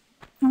bit.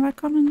 Have I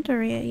gone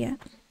under here yet?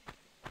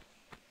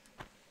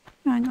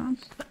 Hang on.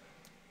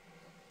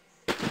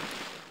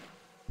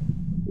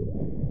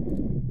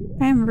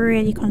 I am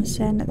really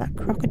concerned that that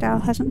crocodile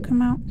hasn't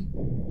come out.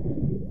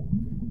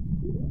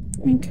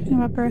 I think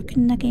I've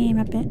broken the game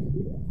a bit.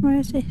 Where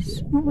is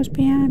this? What was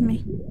behind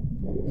me?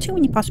 Too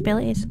many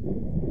possibilities.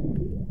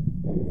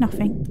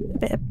 Nothing.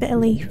 A bit of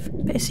leaf. A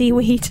bit of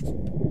seaweed.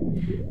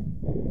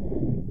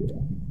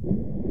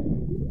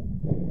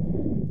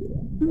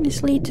 Didn't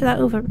this lead to that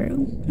other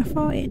room? I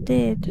thought it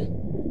did.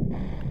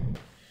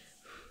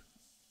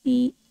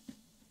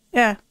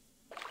 Yeah.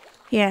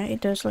 Yeah,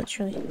 it does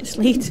literally. Just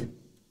lead.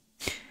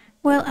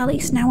 Well, at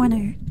least now I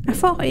know. I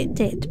thought it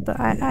did, but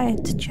I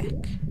had to check.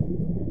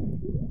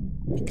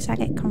 Because I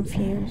get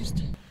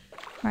confused.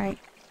 Right.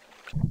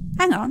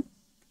 Hang on.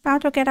 How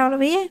do I get out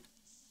of here?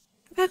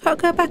 Have I got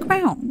to go back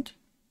round?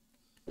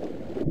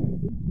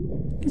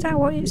 Is that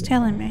what it's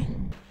telling me?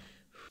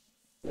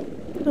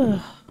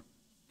 Ugh.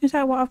 Is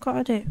that what I've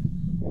got to do?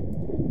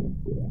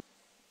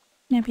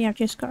 Maybe I've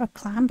just got to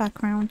climb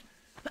back round.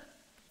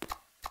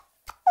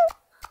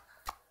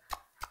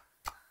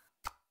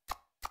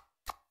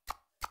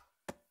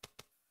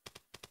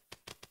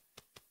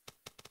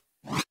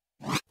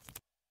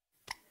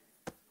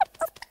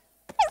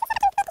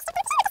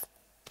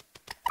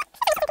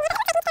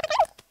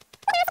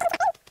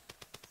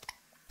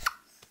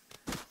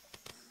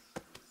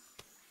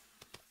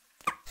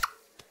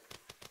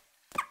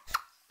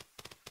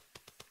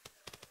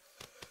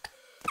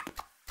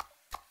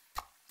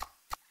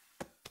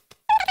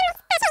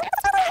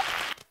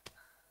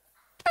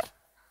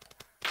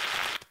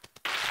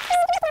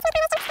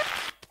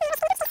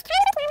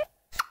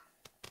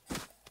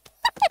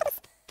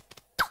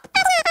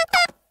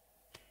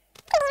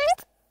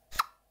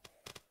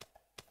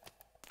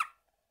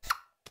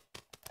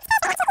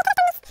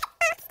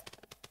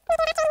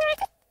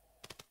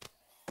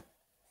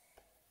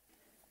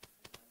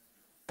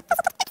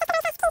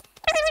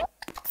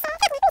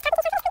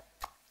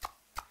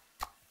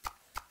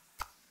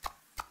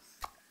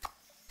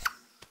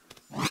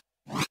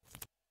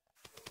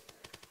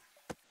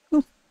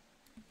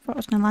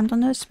 gonna land on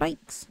those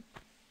spikes.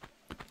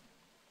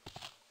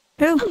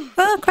 Oh,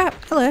 oh crap,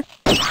 hello.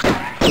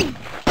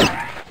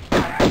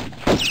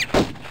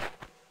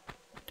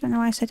 Don't know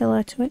why I said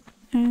hello to it.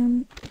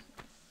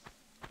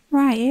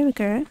 Right, here we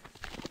go.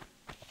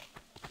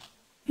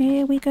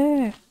 Here we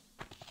go.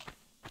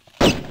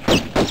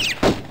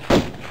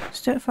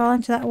 Just don't fall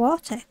into that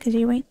water because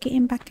you ain't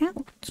getting back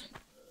out.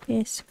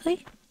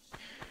 Basically.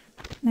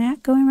 Now,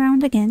 going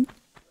round again.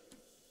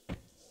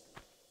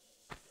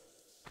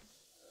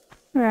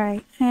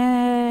 Right,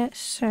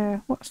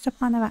 so what's the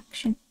plan of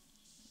action?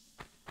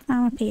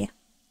 I'm up here.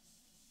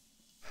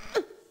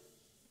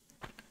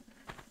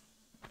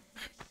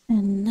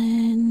 And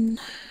then...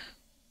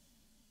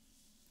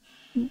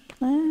 up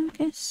there, I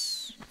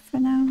guess, for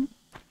now.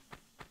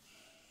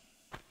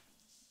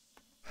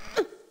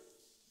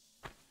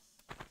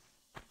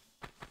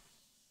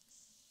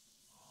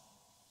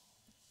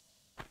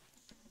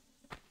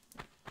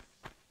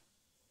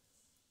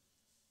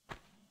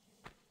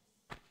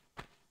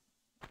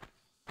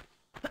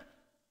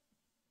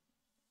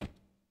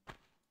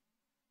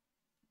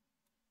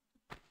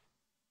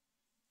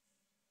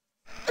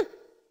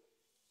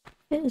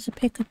 There's a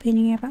pickup in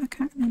here, but I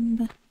can't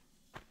remember.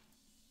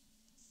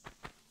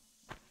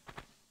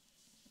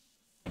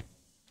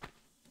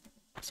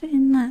 Is it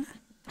in there?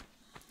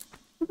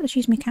 Oh, let's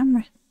use my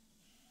camera.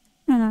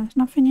 No, there's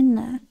nothing in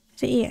there.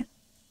 Is it here?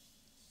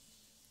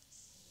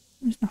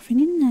 There's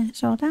nothing in there,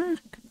 it's all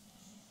dark.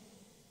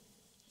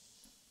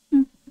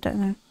 Don't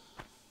know.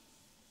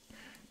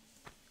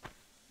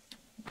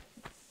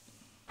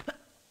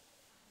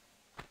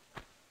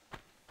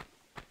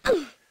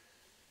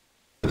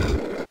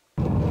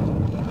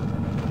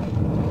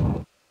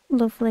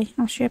 Lovely,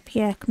 I'm sure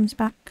Pierre comes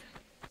back.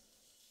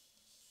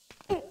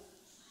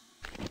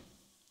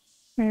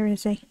 Where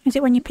is he? Is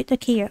it when you pick the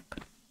key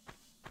up?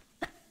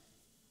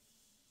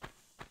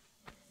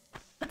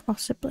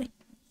 Possibly.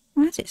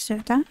 Why is it so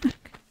dark?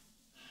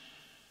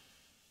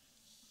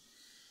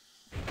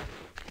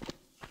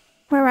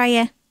 Where are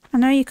you? I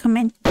know you're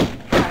coming.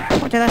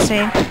 What did I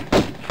say?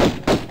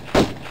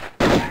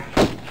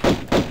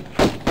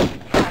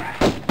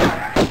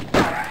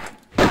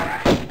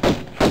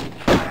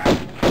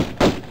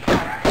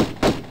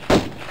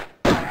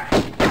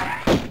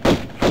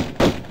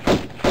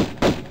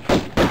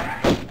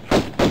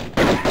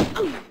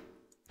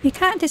 You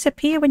can't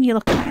disappear when you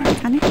look at him,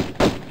 can you?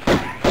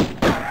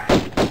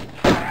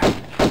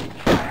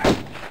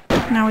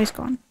 Now he's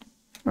gone.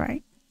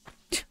 Right.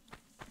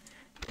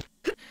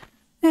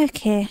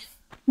 Okay.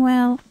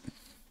 Well.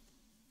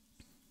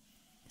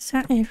 Is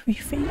that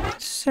everything?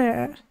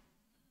 So.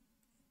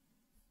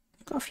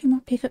 Got a few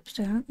more pickups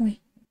there, haven't we?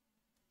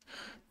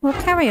 We'll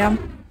carry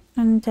on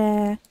and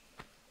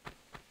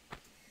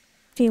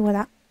deal with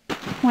that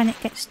when it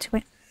gets to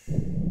it.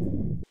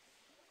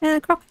 The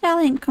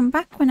crocodile didn't come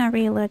back when I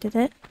reloaded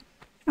it.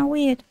 How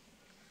weird.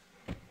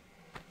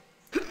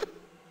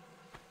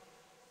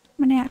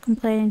 I'm not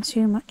complaining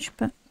too much,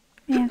 but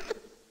yeah.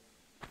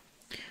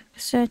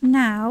 So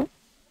now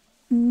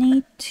I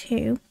need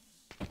to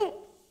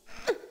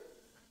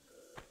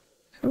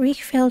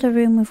refill the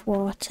room with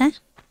water.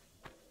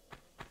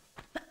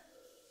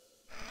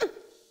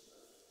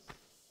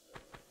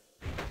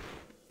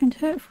 And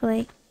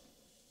hopefully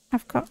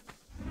I've got...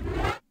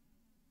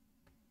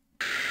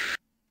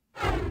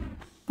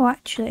 Oh,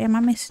 actually, am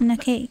I missing a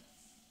key?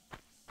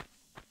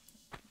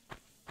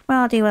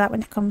 Well, I'll deal with that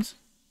when it comes.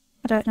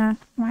 I don't know.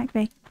 Might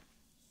be.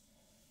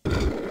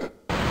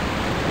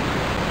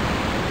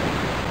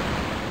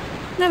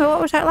 No, but what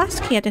was that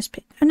last key I just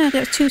picked? Oh no,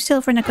 there was 2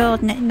 silver and a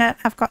gold in it. No,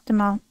 I've got them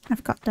all.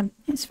 I've got them.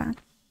 It's fine.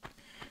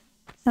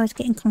 I was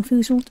getting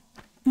confused.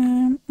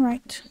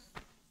 Right.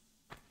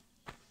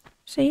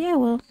 So yeah,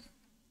 we'll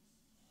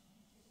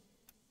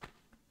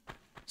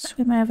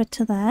swim over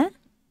to there.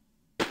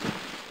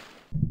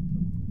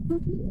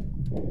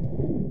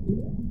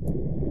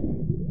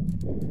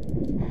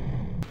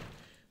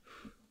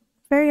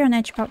 Very on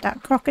edge about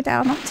that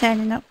crocodile not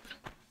turning up.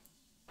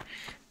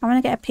 I want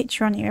to get a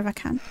picture on here if I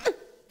can.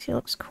 She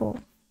looks cool.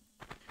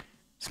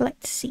 So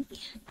let's see.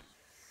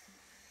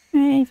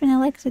 Even her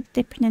legs are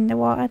dipping in the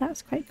water.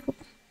 That's quite cool.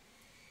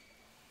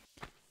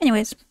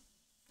 Anyways.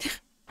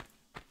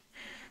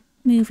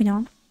 Moving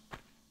on.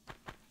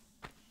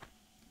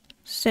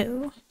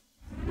 So.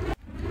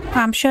 Oh,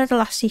 I'm sure the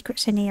last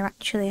secret's in here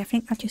actually. I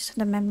think I've just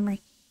had a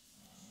memory.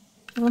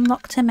 I've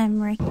unlocked a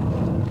memory.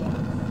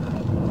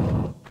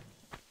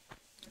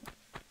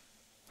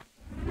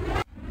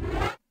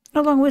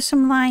 Along with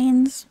some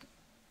lions.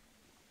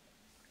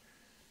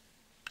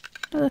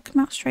 They'll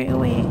come out straight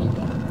away.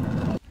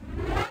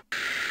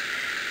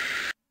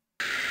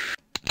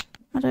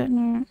 I don't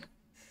know.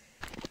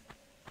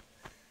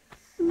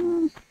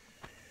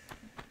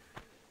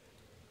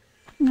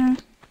 No,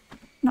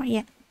 not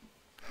yet.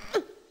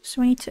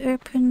 So we need to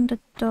open the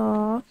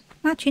door.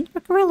 Actually, there's a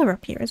gorilla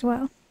up here as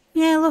well.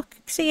 Yeah, look,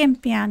 see him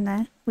behind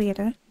there.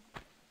 Weirdo.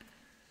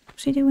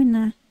 What's he doing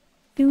there?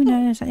 Who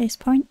knows at this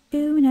point?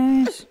 Who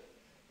knows?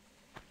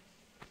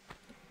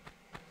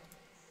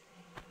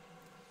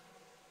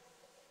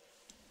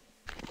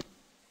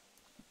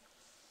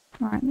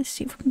 Let's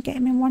see if we can get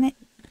him in one hit.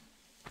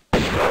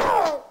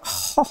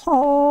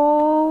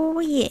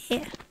 Oh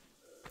yeah.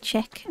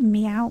 Check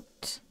me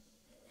out.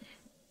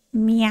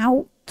 Me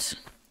out.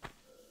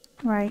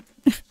 Right.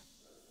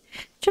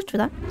 Chuffed for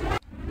that.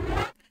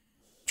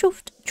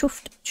 Chuffed,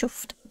 chuffed,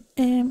 chuffed.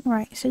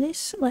 Right, so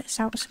this lets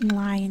out some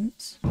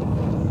lions.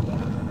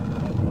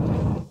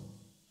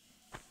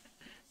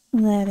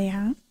 There they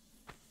are.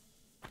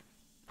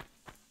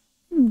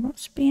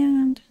 What's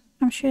beyond?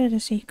 I'm sure there's a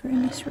secret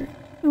in this room.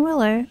 Oh,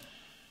 hello.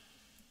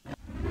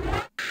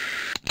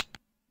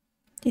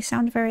 They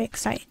sound very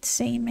excited to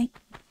see me.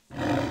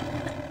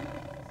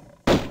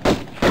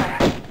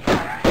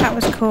 That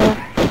was cool.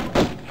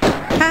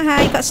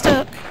 Haha, you got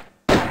stuck.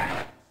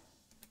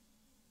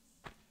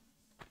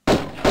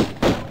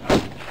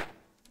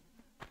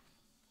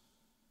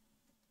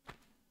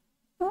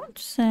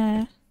 What's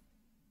there?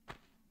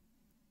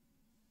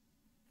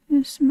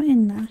 There's something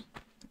in there.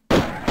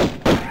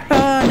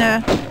 Oh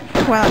no.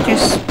 Well,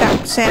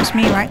 that saves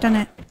me, right,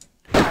 doesn't it?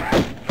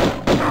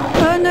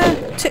 Oh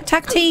no!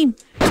 Tag team!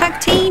 Tag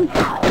team!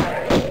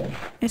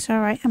 It's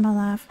alright, I'm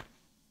alive.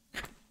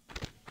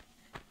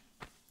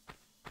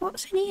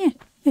 What's in here?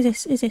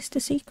 Is this the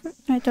secret?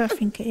 I don't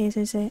think it is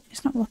it?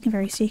 It's not looking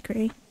very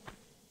secret-y.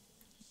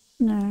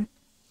 No.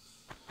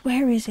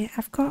 Where is it?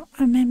 I've got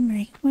a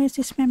memory. Where's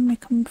this memory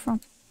come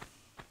from?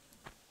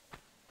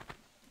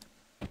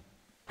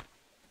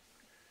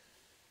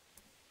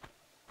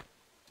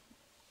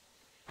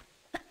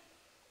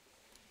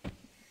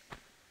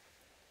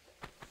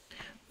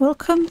 We'll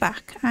come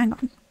back. Hang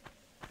on.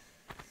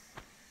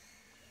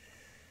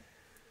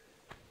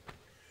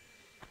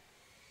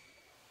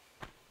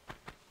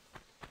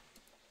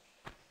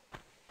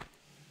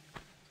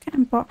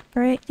 Can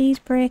break these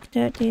break,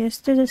 don't do this.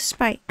 Do the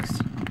spikes.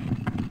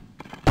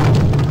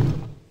 I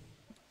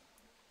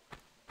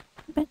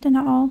bet they're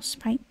not all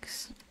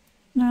spikes.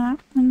 No,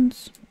 that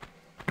one's...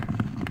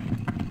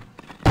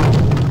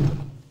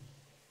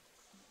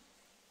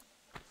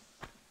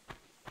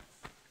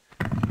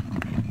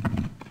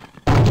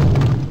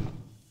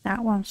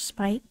 That one's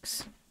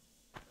spikes.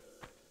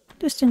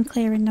 Just in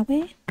clearing the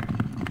way.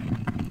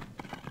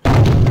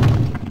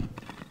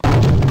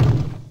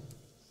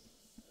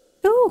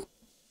 Ooh!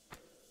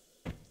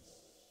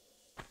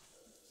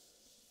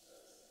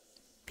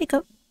 Pick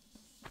up.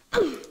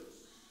 Is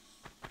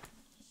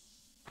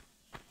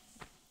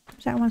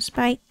that one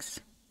spikes?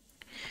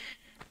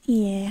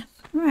 Yeah.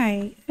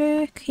 Right.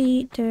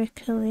 Okie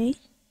dokie.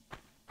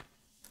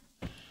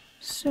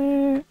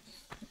 So...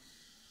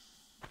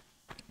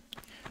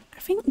 I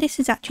think this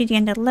is actually the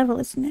end of the level,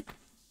 isn't it?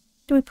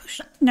 Do we push?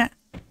 No.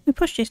 We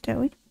push this, don't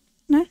we?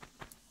 No?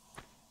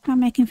 I'm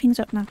making things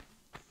up now.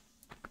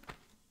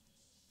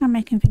 I'm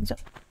making things up.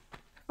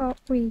 4,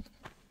 3.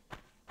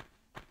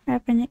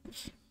 5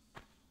 minutes.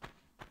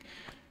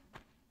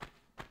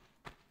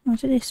 Or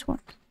is it this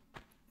one?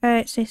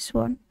 It's this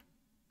one.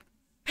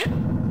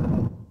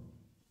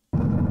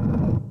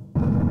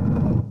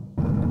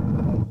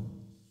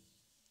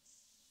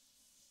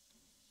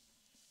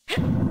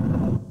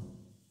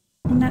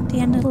 And at the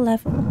end of the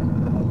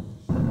level.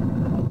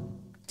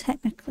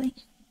 Technically.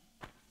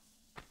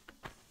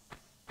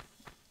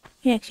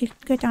 Yeah, because you can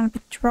go down a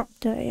big drop,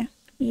 don't you?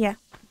 Yeah.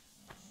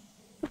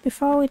 But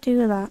before we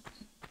do that...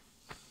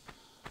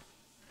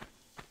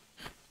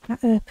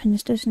 That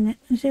opens, doesn't it?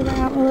 Does it let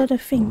out a load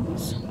of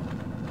things?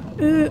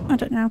 Ooh, I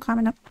don't know, I'm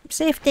climbing up.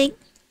 Safety!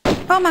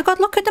 Oh my god,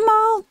 look at them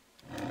all!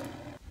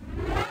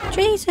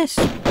 Jesus!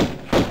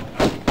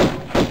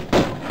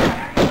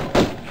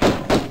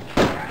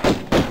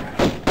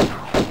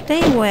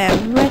 They were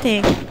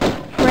ready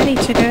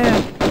to go.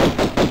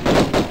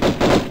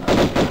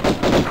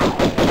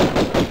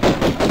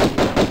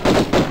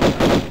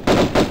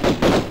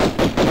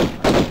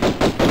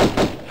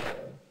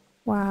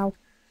 Wow.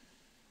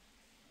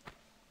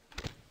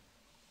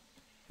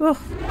 Oh,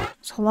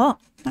 that's a lot.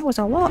 That was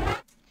a lot. Oh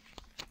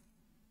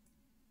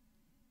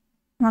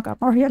my god,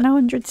 more than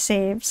 100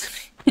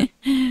 saves.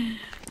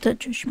 Don't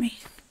judge me.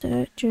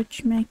 Don't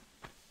judge me.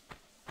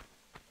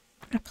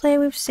 I play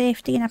with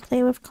safety and I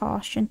play with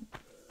caution.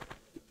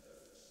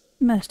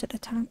 Most of the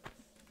time.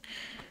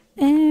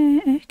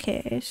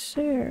 Okay,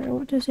 so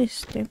what does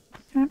this do?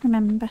 Can't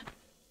remember.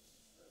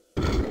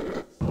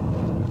 Oh,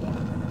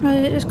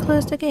 did it just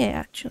close the gate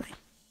actually?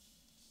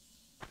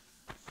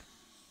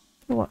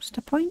 What's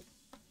the point?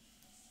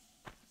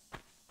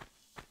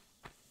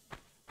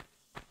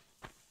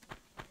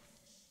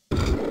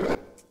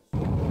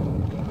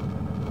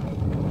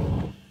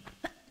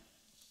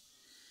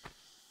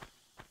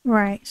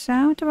 Right, so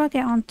how do I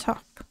get on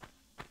top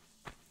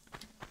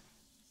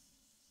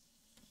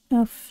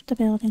of the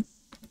building?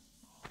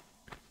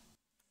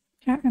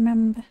 Can't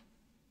remember.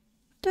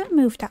 Don't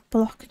move that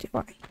block, do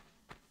I?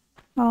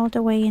 All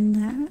the way in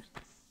there.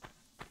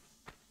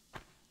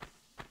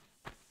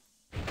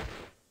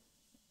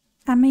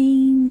 I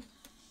mean...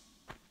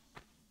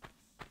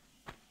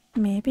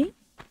 maybe?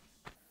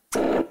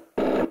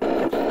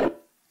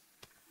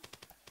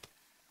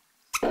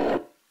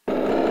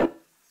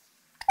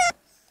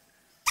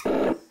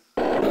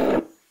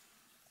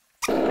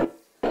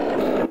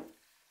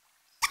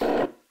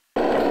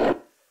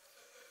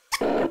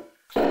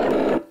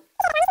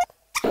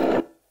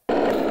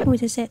 Oh,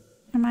 is this it?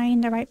 Am I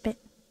in the right bit?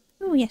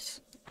 Oh,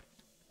 yes.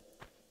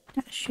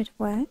 That should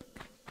work.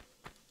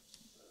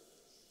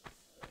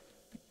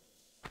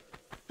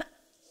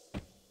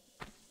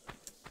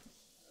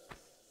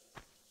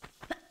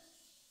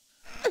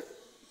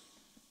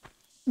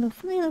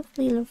 Lovely,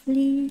 lovely,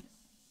 lovely.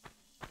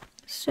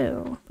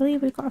 So, I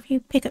believe we've got a few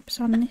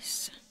pickups on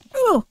this.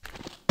 Oh!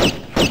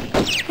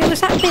 It was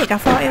that big, I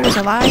thought it was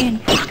a lion.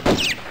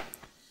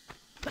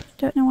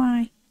 Don't know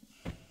why.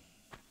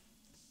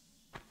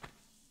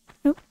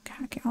 Oh,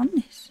 can't get on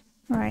this.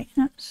 Right,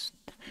 that's...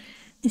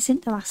 This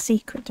isn't the last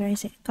secret though,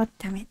 is it? God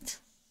damn it.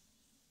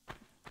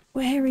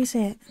 Where is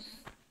it?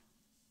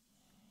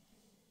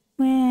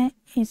 Where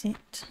is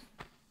it?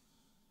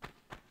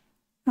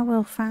 I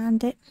will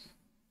find it.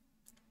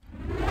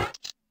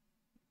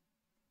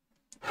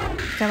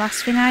 The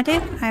last thing I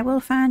do, I will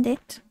find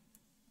it.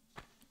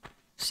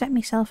 Set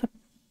myself a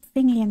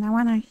thingy in now,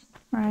 haven't I?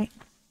 Right.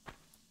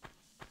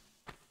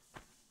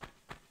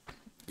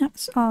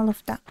 That's all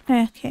of that.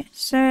 Okay,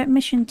 so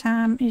mission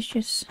time is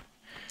just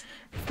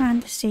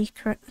find the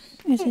secret.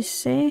 Is this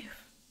safe?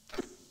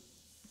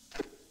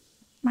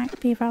 Might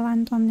be if I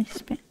land on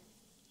this bit.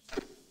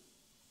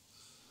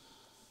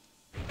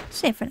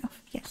 Safe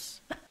enough,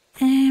 yes.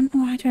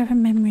 Why do I have a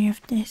memory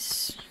of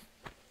this?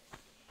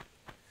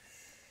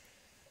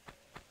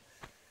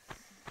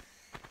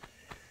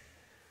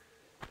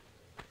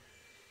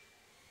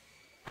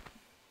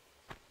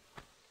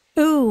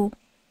 Ooh!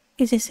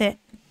 Is this it?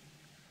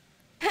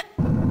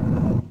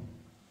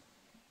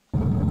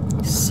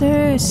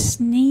 So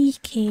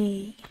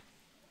sneaky.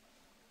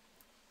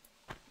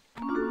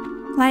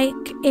 Like,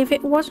 if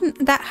it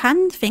wasn't... That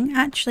hand thing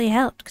actually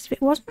helped, because if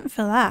it wasn't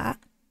for that,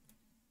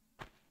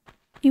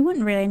 you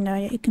wouldn't really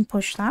know that you can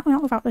push that,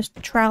 not without this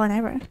trial and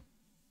error.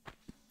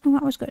 Oh,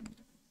 that was good.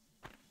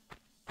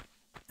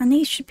 And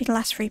these should be the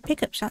last 3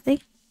 pickups, aren't they?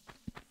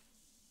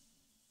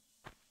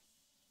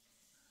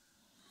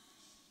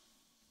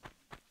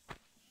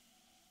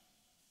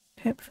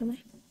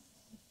 Hopefully.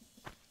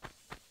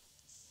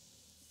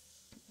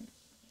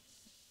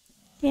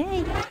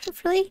 Yay,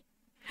 hopefully.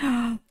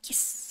 Oh,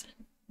 yes.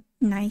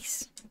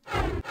 Nice.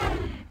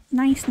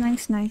 Nice,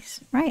 nice,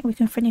 nice. Right, we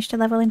can finish the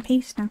level in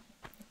peace now.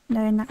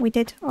 Knowing that we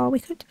did all we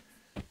could.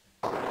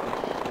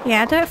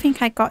 Yeah, I don't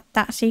think I got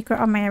that secret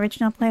on my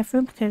original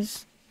playthrough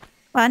because...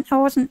 Well, I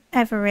wasn't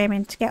ever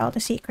aiming to get all the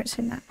secrets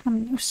in that. I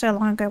mean, it was so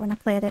long ago when I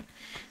played it.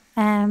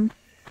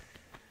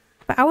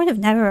 But I would have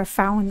never have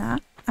found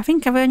that. I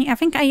think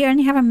I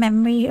only have a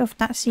memory of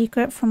that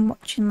secret from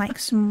watching like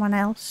someone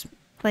else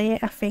play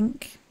it, I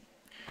think.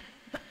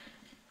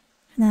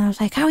 And then I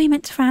was like, how are you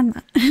meant to find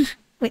that?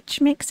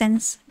 Which makes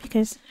sense,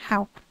 because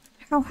how?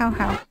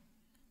 How?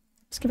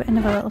 Let's give it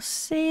another little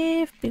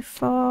save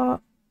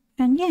before...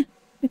 And yeah,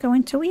 we go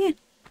into here.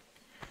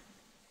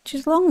 Which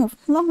is long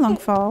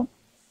fall.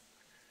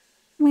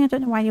 I mean, I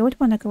don't know why you would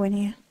want to go in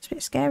here. It's a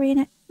bit scary,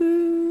 isn't it?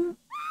 Ooh.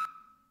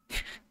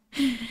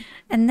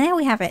 And there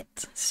we have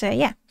it. So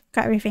yeah,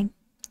 got everything.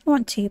 It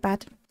wasn't too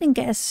bad. Didn't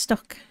get as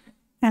stuck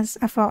as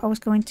I thought I was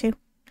going to.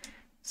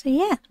 So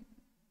yeah.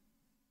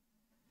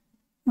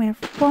 We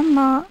have one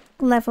more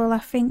level, I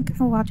think.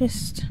 Oh, I'll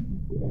just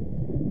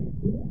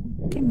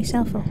get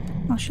myself up.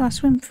 Or shall I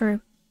swim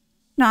through?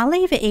 No, I'll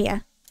leave it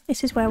here.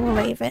 This is where we'll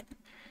leave it.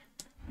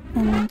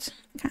 And I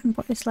can't remember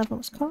what this level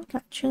is called,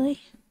 actually.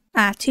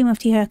 Ah, Tomb of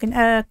Teotihuacan.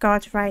 Oh,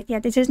 God, right. Yeah,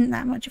 this isn't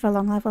that much of a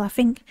long level. I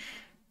think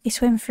you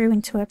swim through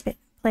into a bit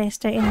place,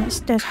 don't you?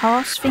 There's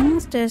horse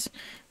things. There's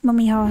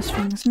mummy horse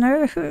things.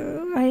 No,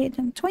 I hate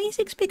them.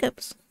 26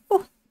 pickups.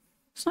 Oh,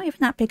 it's not even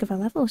that big of a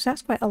level, so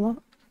that's quite a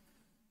lot.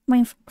 I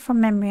mean,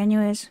 from memory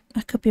anyways.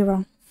 I could be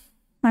wrong.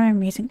 My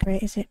memory isn't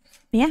great, is it?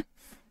 But yeah.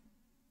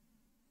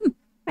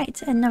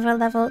 Right, another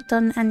level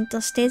done and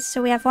dusted.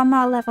 So we have one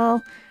more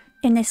level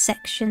in this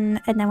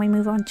section and then we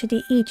move on to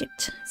the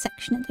Egypt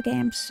section of the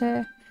game.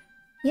 So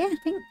yeah, I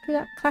think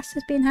that class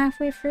has been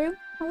halfway through.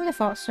 I would have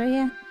thought so,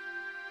 yeah.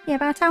 Yeah,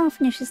 by the time we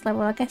finish this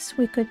level, I guess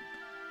we could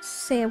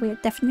say we're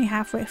definitely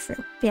halfway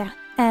through. But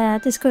yeah,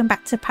 just going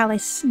back to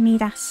Palace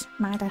Midas,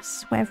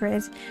 whatever it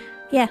is.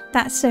 Yeah,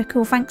 that's so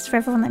cool. Thanks for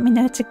everyone letting me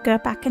know to go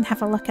back and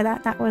have a look at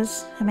that. That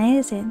was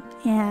amazing.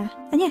 Yeah.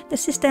 And yeah, the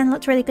cistern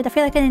looked really good. I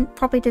feel like I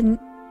probably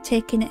didn't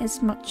take in it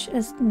as much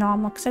as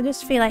normal because I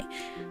just feel like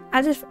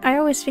I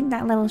always think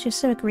that level's just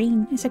so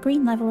green. It's a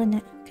green level, isn't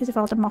it? Because of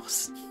all the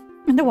moss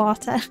and the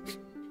water.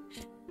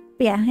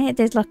 But yeah, it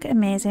did look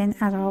amazing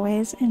as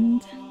always,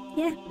 and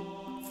yeah,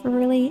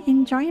 really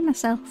enjoying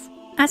myself.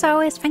 As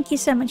always, thank you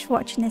so much for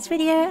watching this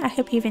video. I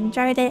hope you've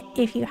enjoyed it.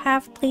 If you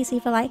have, please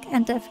leave a like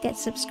and don't forget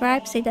to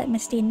subscribe so you don't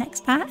miss the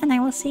next part, and I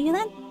will see you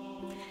then.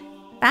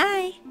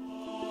 Bye!